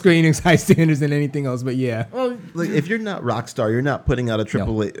it's more Square Enix high standards than anything else, but yeah. Well, Like, if you're not Rockstar, you're not putting out a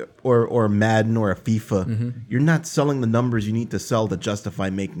AAA or a Madden or a FIFA. You're not selling the numbers you need to sell to justify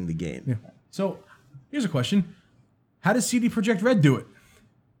making the game. Yeah. so here's a question: how does CD Projekt Red do it?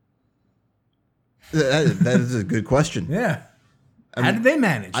 That is a good question. Yeah. How did they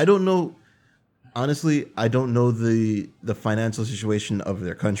manage? I don't know. Honestly, I don't know the financial situation of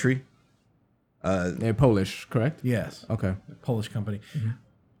their country. They're Polish, correct? Yes. Okay. Polish company.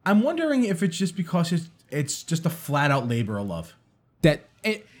 I'm wondering if it's just because it's just a flat out labor of love.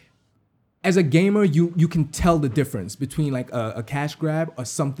 As a gamer, you can tell the difference between like a cash grab or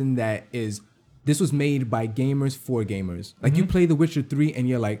something that is, this was made by gamers for gamers. Like you play The Witcher 3 and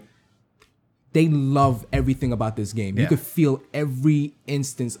you're like, they love everything about this game. Yeah. You could feel every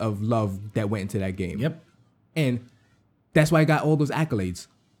instance of love that went into that game. Yep. And that's why I got all those accolades.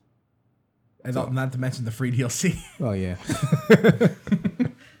 And not to mention the free DLC. Oh yeah.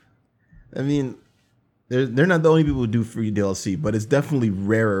 I mean, they're not the only people who do free DLC, but it's definitely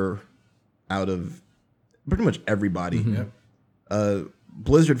rarer out of pretty much everybody. Yep.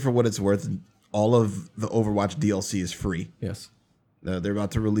 Blizzard, for what it's worth, all of the Overwatch DLC is free. Yes. They're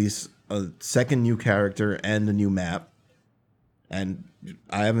about to release a second new character and a new map, and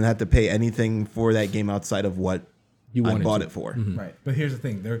I haven't had to pay anything for that game outside of what You I wanted bought to. it for. Right. But here's the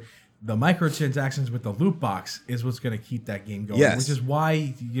thing. The microtransactions with the loot box is what's going to keep that game going. Yes. Which is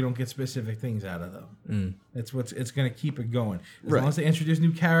why you don't get specific things out of them. It's going to keep it going. As Right. long as they introduce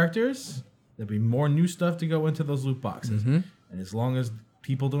new characters, there'll be more new stuff to go into those loot boxes. And as long as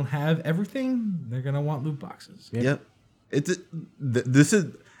people don't have everything, they're going to want loot boxes. Yep. This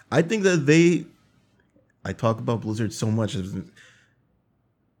is. I think that I talk about Blizzard so much.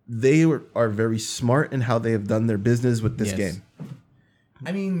 They are very smart in how they have done their business with this Yes. game.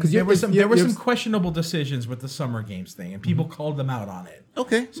 I mean, 'Cause there were you're- some questionable decisions with the Summer Games thing, and people called them out on it.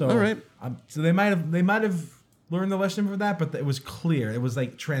 Okay. So, all right. So they might have learned the lesson from that, but it was clear. It was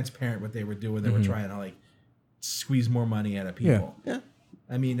like transparent what they were doing. They were trying to like squeeze more money out of people. Yeah.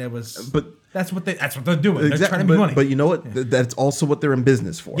 I mean, that was. But that's what they're doing. They're exactly. trying to make money. But you know what? That's also what they're in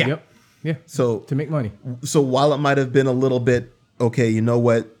business for. Yeah. Yep. Yeah. So To make money. so while it might have been a little bit okay, you know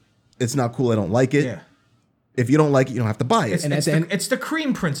what? It's not cool. I don't like it. yeah, If you don't like it, you don't have to buy it. And at the end- it's the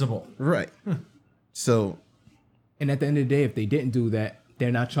cream principle. Right. So And at the end of the day, if they didn't do that,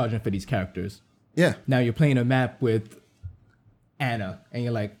 they're not charging for these characters. yeah. Now you're playing a map with Anna, and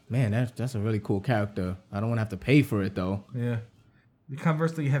you're like, man, that's a really cool character. I don't want to have to pay for it though. Yeah.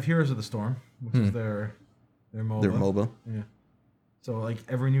 Conversely, you have Heroes of the Storm, which is their MOBA. Their MOBA. Yeah. So like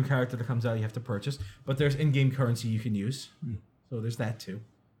every new character that comes out, you have to purchase, but there's in-game currency you can use. So there's that too.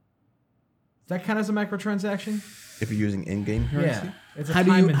 Does that count as a microtransaction? If you're using in-game currency, Yeah. It's a How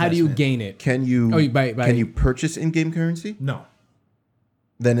time do you investment. gain it? can you by- can you purchase in-game currency? No.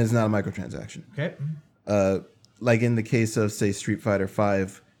 Then it's not a microtransaction. Okay. Like in the case of say Street Fighter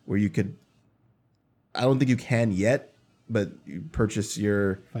V, where you could, I don't think you can yet, but you purchase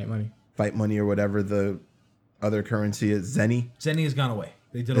your Fight money. or whatever the other currency is. Zenny Zenny has gone away.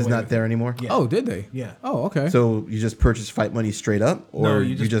 They did is away not with there anymore. Yeah. Oh, did they? Yeah. Oh, okay. So you just purchase fight money straight up, or No,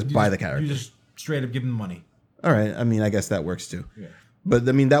 you just buy the character. You just straight up give them money. All right. I mean, I guess that works too. Yeah. But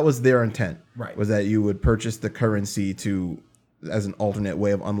I mean, that was their intent. Right. Was that you would purchase the currency as an alternate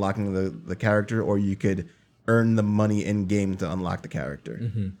way of unlocking the character, or you could earn the money in game to unlock the character.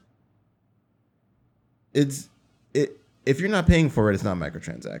 Mm-hmm. If you're not paying for it, it's not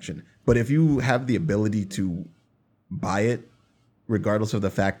microtransaction. But if you have the ability to buy it, regardless of the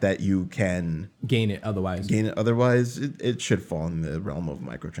fact that you can gain it otherwise. it should fall in the realm of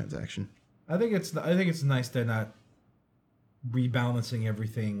microtransaction. I think it's nice they're not rebalancing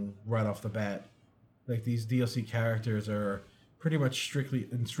everything right off the bat. Like these DLC characters are pretty much strictly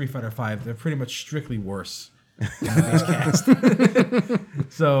in Street Fighter V. They're pretty much strictly worse than the base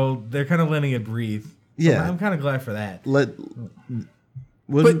cast. So they're kind of letting it breathe. So Yeah. I'm kind of glad for that.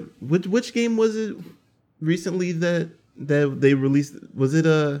 Which game was it recently that they released? Was it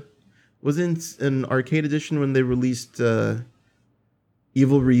an arcade edition when they released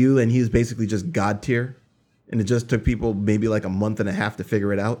Evil Ryu, and he's basically just god tier, and it just took people maybe like a month and a half to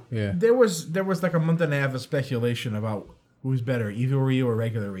figure it out. Yeah. There was like a month and a half of speculation about who's better, Evil Ryu or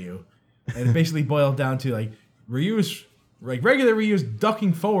regular Ryu, and it basically boiled down to like regular Ryu's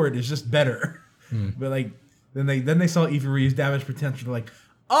ducking forward is just better. But like then they saw Evil Ryu's damage potential. Like,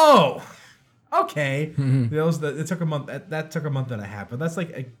 oh, okay. It took a month. That took a month and a half. But that's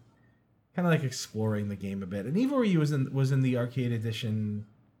like kind of like exploring the game a bit. And Evil Ryu was in the arcade edition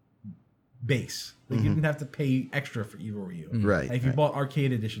base. Like you didn't have to pay extra for Evil Ryu. Right. And if you bought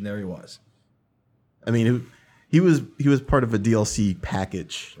arcade edition, there he was. I mean, he was part of a DLC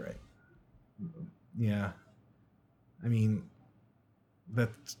package. Right. Yeah. I mean,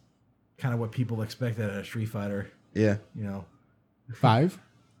 that's kind of what people expected at a Street Fighter. Yeah. You know. 5?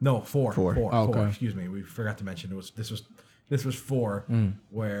 No, 4. Four. Oh, okay. Excuse me. We forgot to mention this was 4,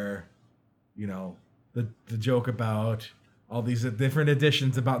 where, you know, the joke about all these different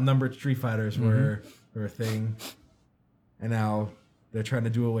editions about numbered Street Fighters were a thing, and now they're trying to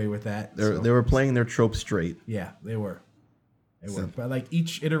do away with that. They were playing their trope straight. Yeah, they were. But like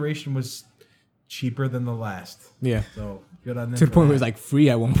each iteration was cheaper than the last. Yeah. So good on them. To the for point where it that. was like free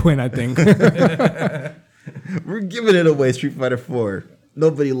at one point, I think. We're giving it away, Street Fighter 4.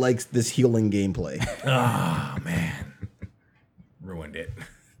 Nobody likes this healing gameplay. Oh man, ruined it.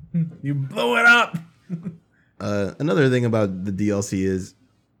 You blew it up. Another thing about the DLC is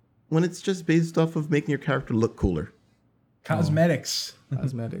when it's just based off of making your character look cooler. Cosmetics.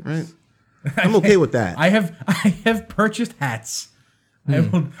 Cosmetics. Right? I'm okay with that. I have purchased hats.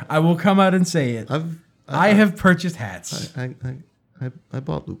 I will come out and say it. I have purchased hats. I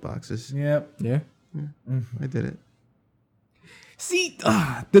bought loot boxes. Yep. Yeah. I did it. See,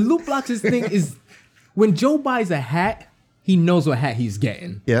 the loot boxes thing is when Joe buys a hat, he knows what hat he's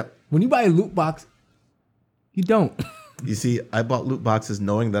getting. Yep. When you buy a loot box, you don't. You see, I bought loot boxes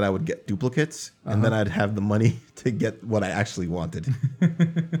knowing that I would get duplicates, and then I'd have the money to get what I actually wanted.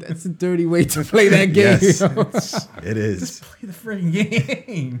 That's a dirty way to play that game. Yes. yo. It is. Play the friggin'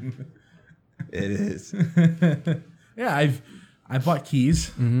 game. It is. Yeah, I bought keys.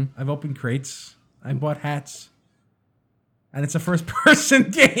 I've opened crates. I bought hats. And it's a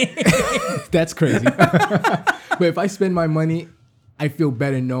first-person game. That's crazy. But if I spend my money, I feel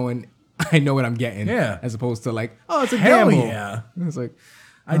better knowing I know what I'm getting. Yeah. As opposed to like, oh, it's a Hell gamble. yeah. It's like,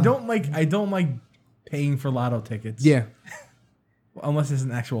 I don't like paying for lotto tickets. yeah, Unless it's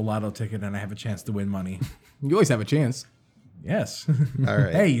an actual lotto ticket and I have a chance to win money. you always have a chance. Yes. All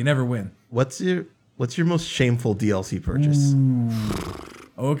right. Hey, you never win. What's your most shameful DLC purchase?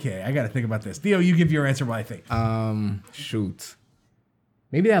 Okay, I got to think about this. Theo, you give your answer while I think. Shoot.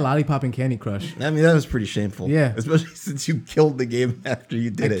 Maybe that Lollipop and Candy Crush. I mean, that was pretty shameful. Yeah. Especially since you killed the game after you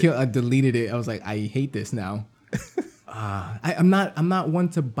did it. I deleted it. I was like, I hate this now. I'm not one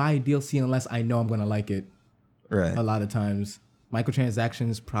to buy DLC unless I know I'm gonna like it. Right. A lot of times,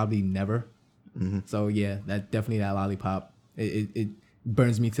 microtransactions probably never. So yeah, that Lollipop. It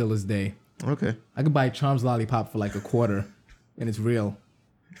burns me till this day. Okay. I could buy Charms Lollipop for like $0.25. and it's real.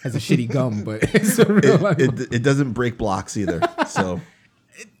 Has a shitty gum, but it's a real. It doesn't break blocks either. So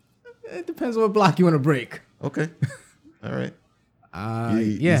it depends on what block you want to break. okay, all right.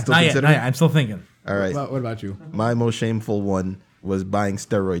 Yeah. still Not yet. considering? I'm still thinking. All right. What about you? My most shameful one was buying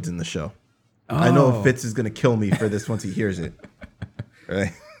steroids in the show. I know Fitz is gonna kill me for this once he hears it,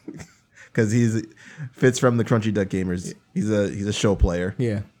 right? Because Fitz from the Crunchy Duck Gamers. He's a show player.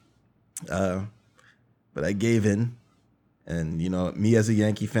 Yeah. But I gave in, and me as a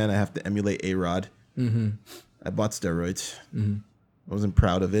Yankee fan, I have to emulate A-Rod. I bought steroids. I wasn't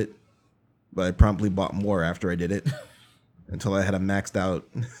proud of it, but I promptly bought more after I did it until I had a maxed out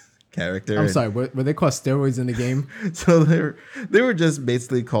character. I'm sorry, were they called steroids in the game? So they were just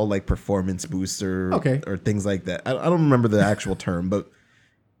basically called like performance booster or things like that. I don't remember the actual term, but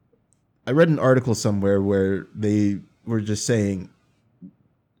I read an article somewhere where they were just saying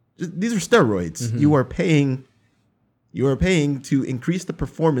these are steroids. You are paying to increase the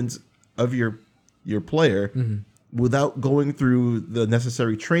performance of your player without going through the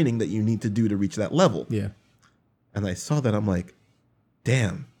necessary training that you need to do to reach that level. Yeah. And I saw that, I'm like,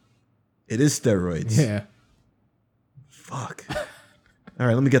 damn. It is steroids. Yeah. Fuck. All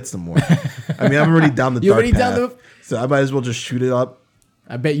right, let me get some more. I mean, I'm already down the dark path, so I might as well just shoot it up.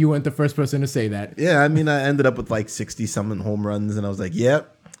 I bet you weren't the first person to say that. Yeah, I mean, I ended up with like 60-something home runs, and I was like,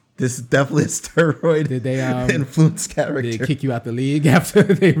 yep, this is definitely a steroid Did they influence character. Did they kick you out the league after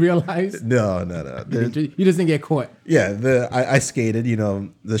they realized? No. You just didn't get caught. Yeah, I skated.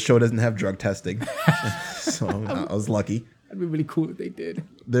 The show doesn't have drug testing, so I was lucky. That'd be really cool if they did.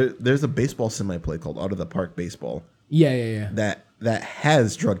 There's a baseball sim I play called Out of the Park Baseball. Yeah. That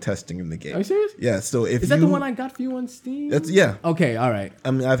has drug testing in the game. Are you serious? Yeah. So is that the one I got for you on Steam? Yeah. Okay. All right.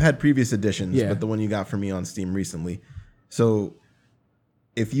 I mean, I've had previous editions, but the one you got for me on Steam recently. So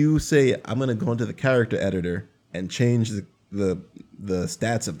if you say I'm gonna go into the character editor and change the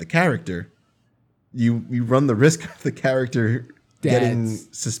stats of the character, you run the risk of the character getting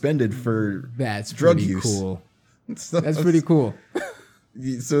suspended for drug use. Cool. So that's pretty cool.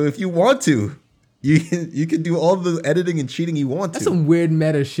 So if you want to, you can do all the editing and cheating you want That's to. some weird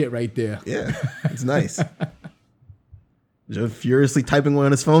meta shit right there. Yeah, it's nice. Joe furiously typing away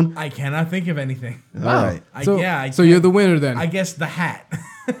on his phone. I cannot think of anything. All right. So you're the winner then. I guess the hat.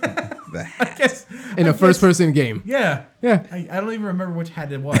 The hat. In a first-person game. Yeah. Yeah. I don't even remember which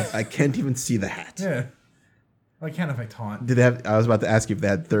hat it was. I can't even see the hat. Yeah. Well, I can if I taunt. Did they have? I was about to ask you if they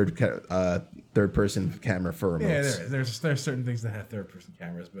had third-person camera for remotes. Yeah, there's certain things that have third-person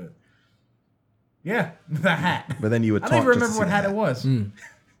cameras, but yeah, the hat. But then you would. I don't even remember what hat it was.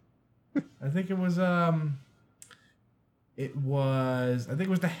 I think it was. I think it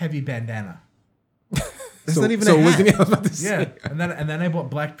was the heavy bandana. It's not even a hat. Wasn't I was about to say. Yeah, and then I bought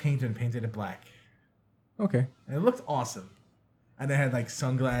black paint and painted it black. Okay. And it looked awesome. And I had like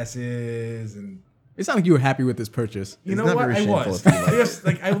sunglasses and. It sounded like you were happy with this purchase. You know what? I was.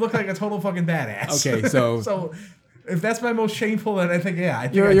 I look like a total fucking badass. Okay, so if that's my most shameful, then I think I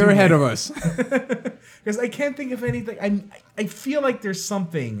think you're ahead of us. Because I can't think of anything. I feel like there's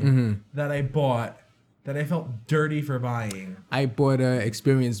something that I bought that I felt dirty for buying. I bought an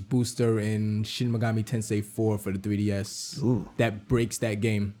experience booster in Shin Megami Tensei 4 for the 3DS. Ooh. That breaks that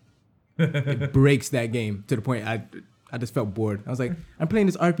game. It breaks that game to the point I just felt bored. I was like, I'm playing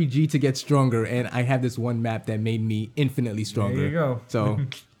this RPG to get stronger, and I have this one map that made me infinitely stronger. There you go. So,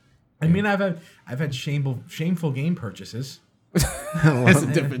 I mean, I've had shameful game purchases. that's a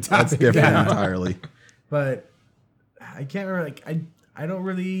different topic. That's different entirely. But I can't remember. Like I don't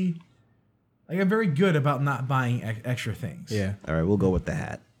really. Like I'm very good about not buying extra things. Yeah. All right, we'll go with the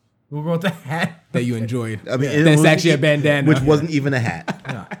hat. We'll go with the hat That you enjoyed. I mean, That's actually a bandana. which wasn't even a hat.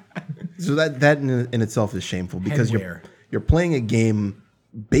 Yeah. So that in itself is shameful because Headwear. you're playing a game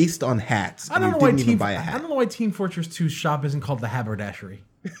based on hats. I don't know why Team Fortress 2's shop isn't called the Haberdashery.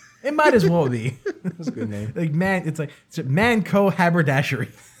 It might as well be. That's a good name. It's a Manco Haberdashery.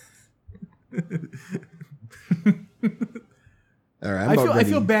 All right, I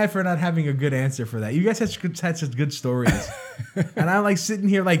feel bad for not having a good answer for that. You guys had such good stories, and I'm like sitting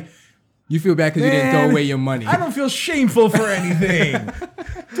here like. You feel bad because you didn't throw away your money. I don't feel shameful for anything.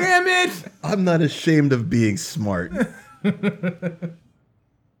 Damn it! I'm not ashamed of being smart. All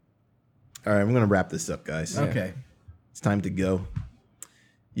right, I'm going to wrap this up, guys. Okay. It's time to go.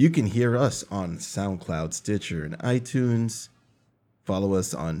 You can hear us on SoundCloud, Stitcher, and iTunes. Follow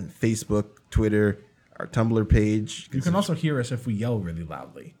us on Facebook, Twitter, our Tumblr page. You can also hear us if we yell really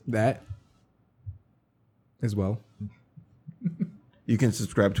loudly. That as well. You can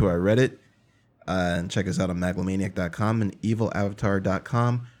subscribe to our Reddit and check us out on maglomaniac.com and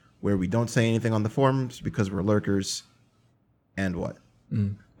evilavatar.com, where we don't say anything on the forums because we're lurkers. And what?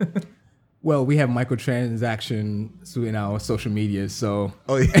 Well, we have microtransactions in our social media, so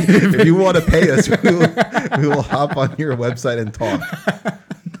Oh, if you want to pay us, we will hop on your website and talk.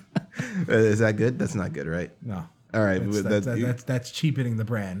 Is that good? That's not good, right? No. All right, That's cheapening the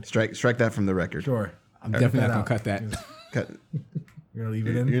brand. strike that from the record. Sure. I'm definitely not gonna cut that. Cut. You're gonna leave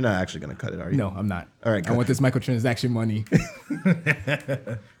it in? You're not actually going to cut it, are you? No, I'm not. All right, I good. want this microtransaction money.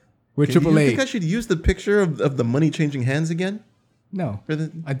 We're You AAA. think I should use the picture of the money changing hands again? No, For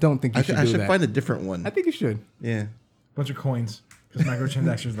the, I don't think you should I do should that. find a different one. I think you should. Yeah. Bunch of coins. Because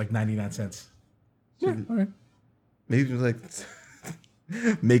microtransactions is like 99 cents. Yeah, all right. Maybe like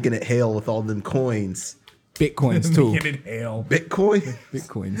making it hail with all them coins. Bitcoins too. Get it hail. Bitcoin?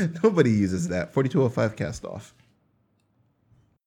 Bitcoins. Nobody uses that. 4205 cast off.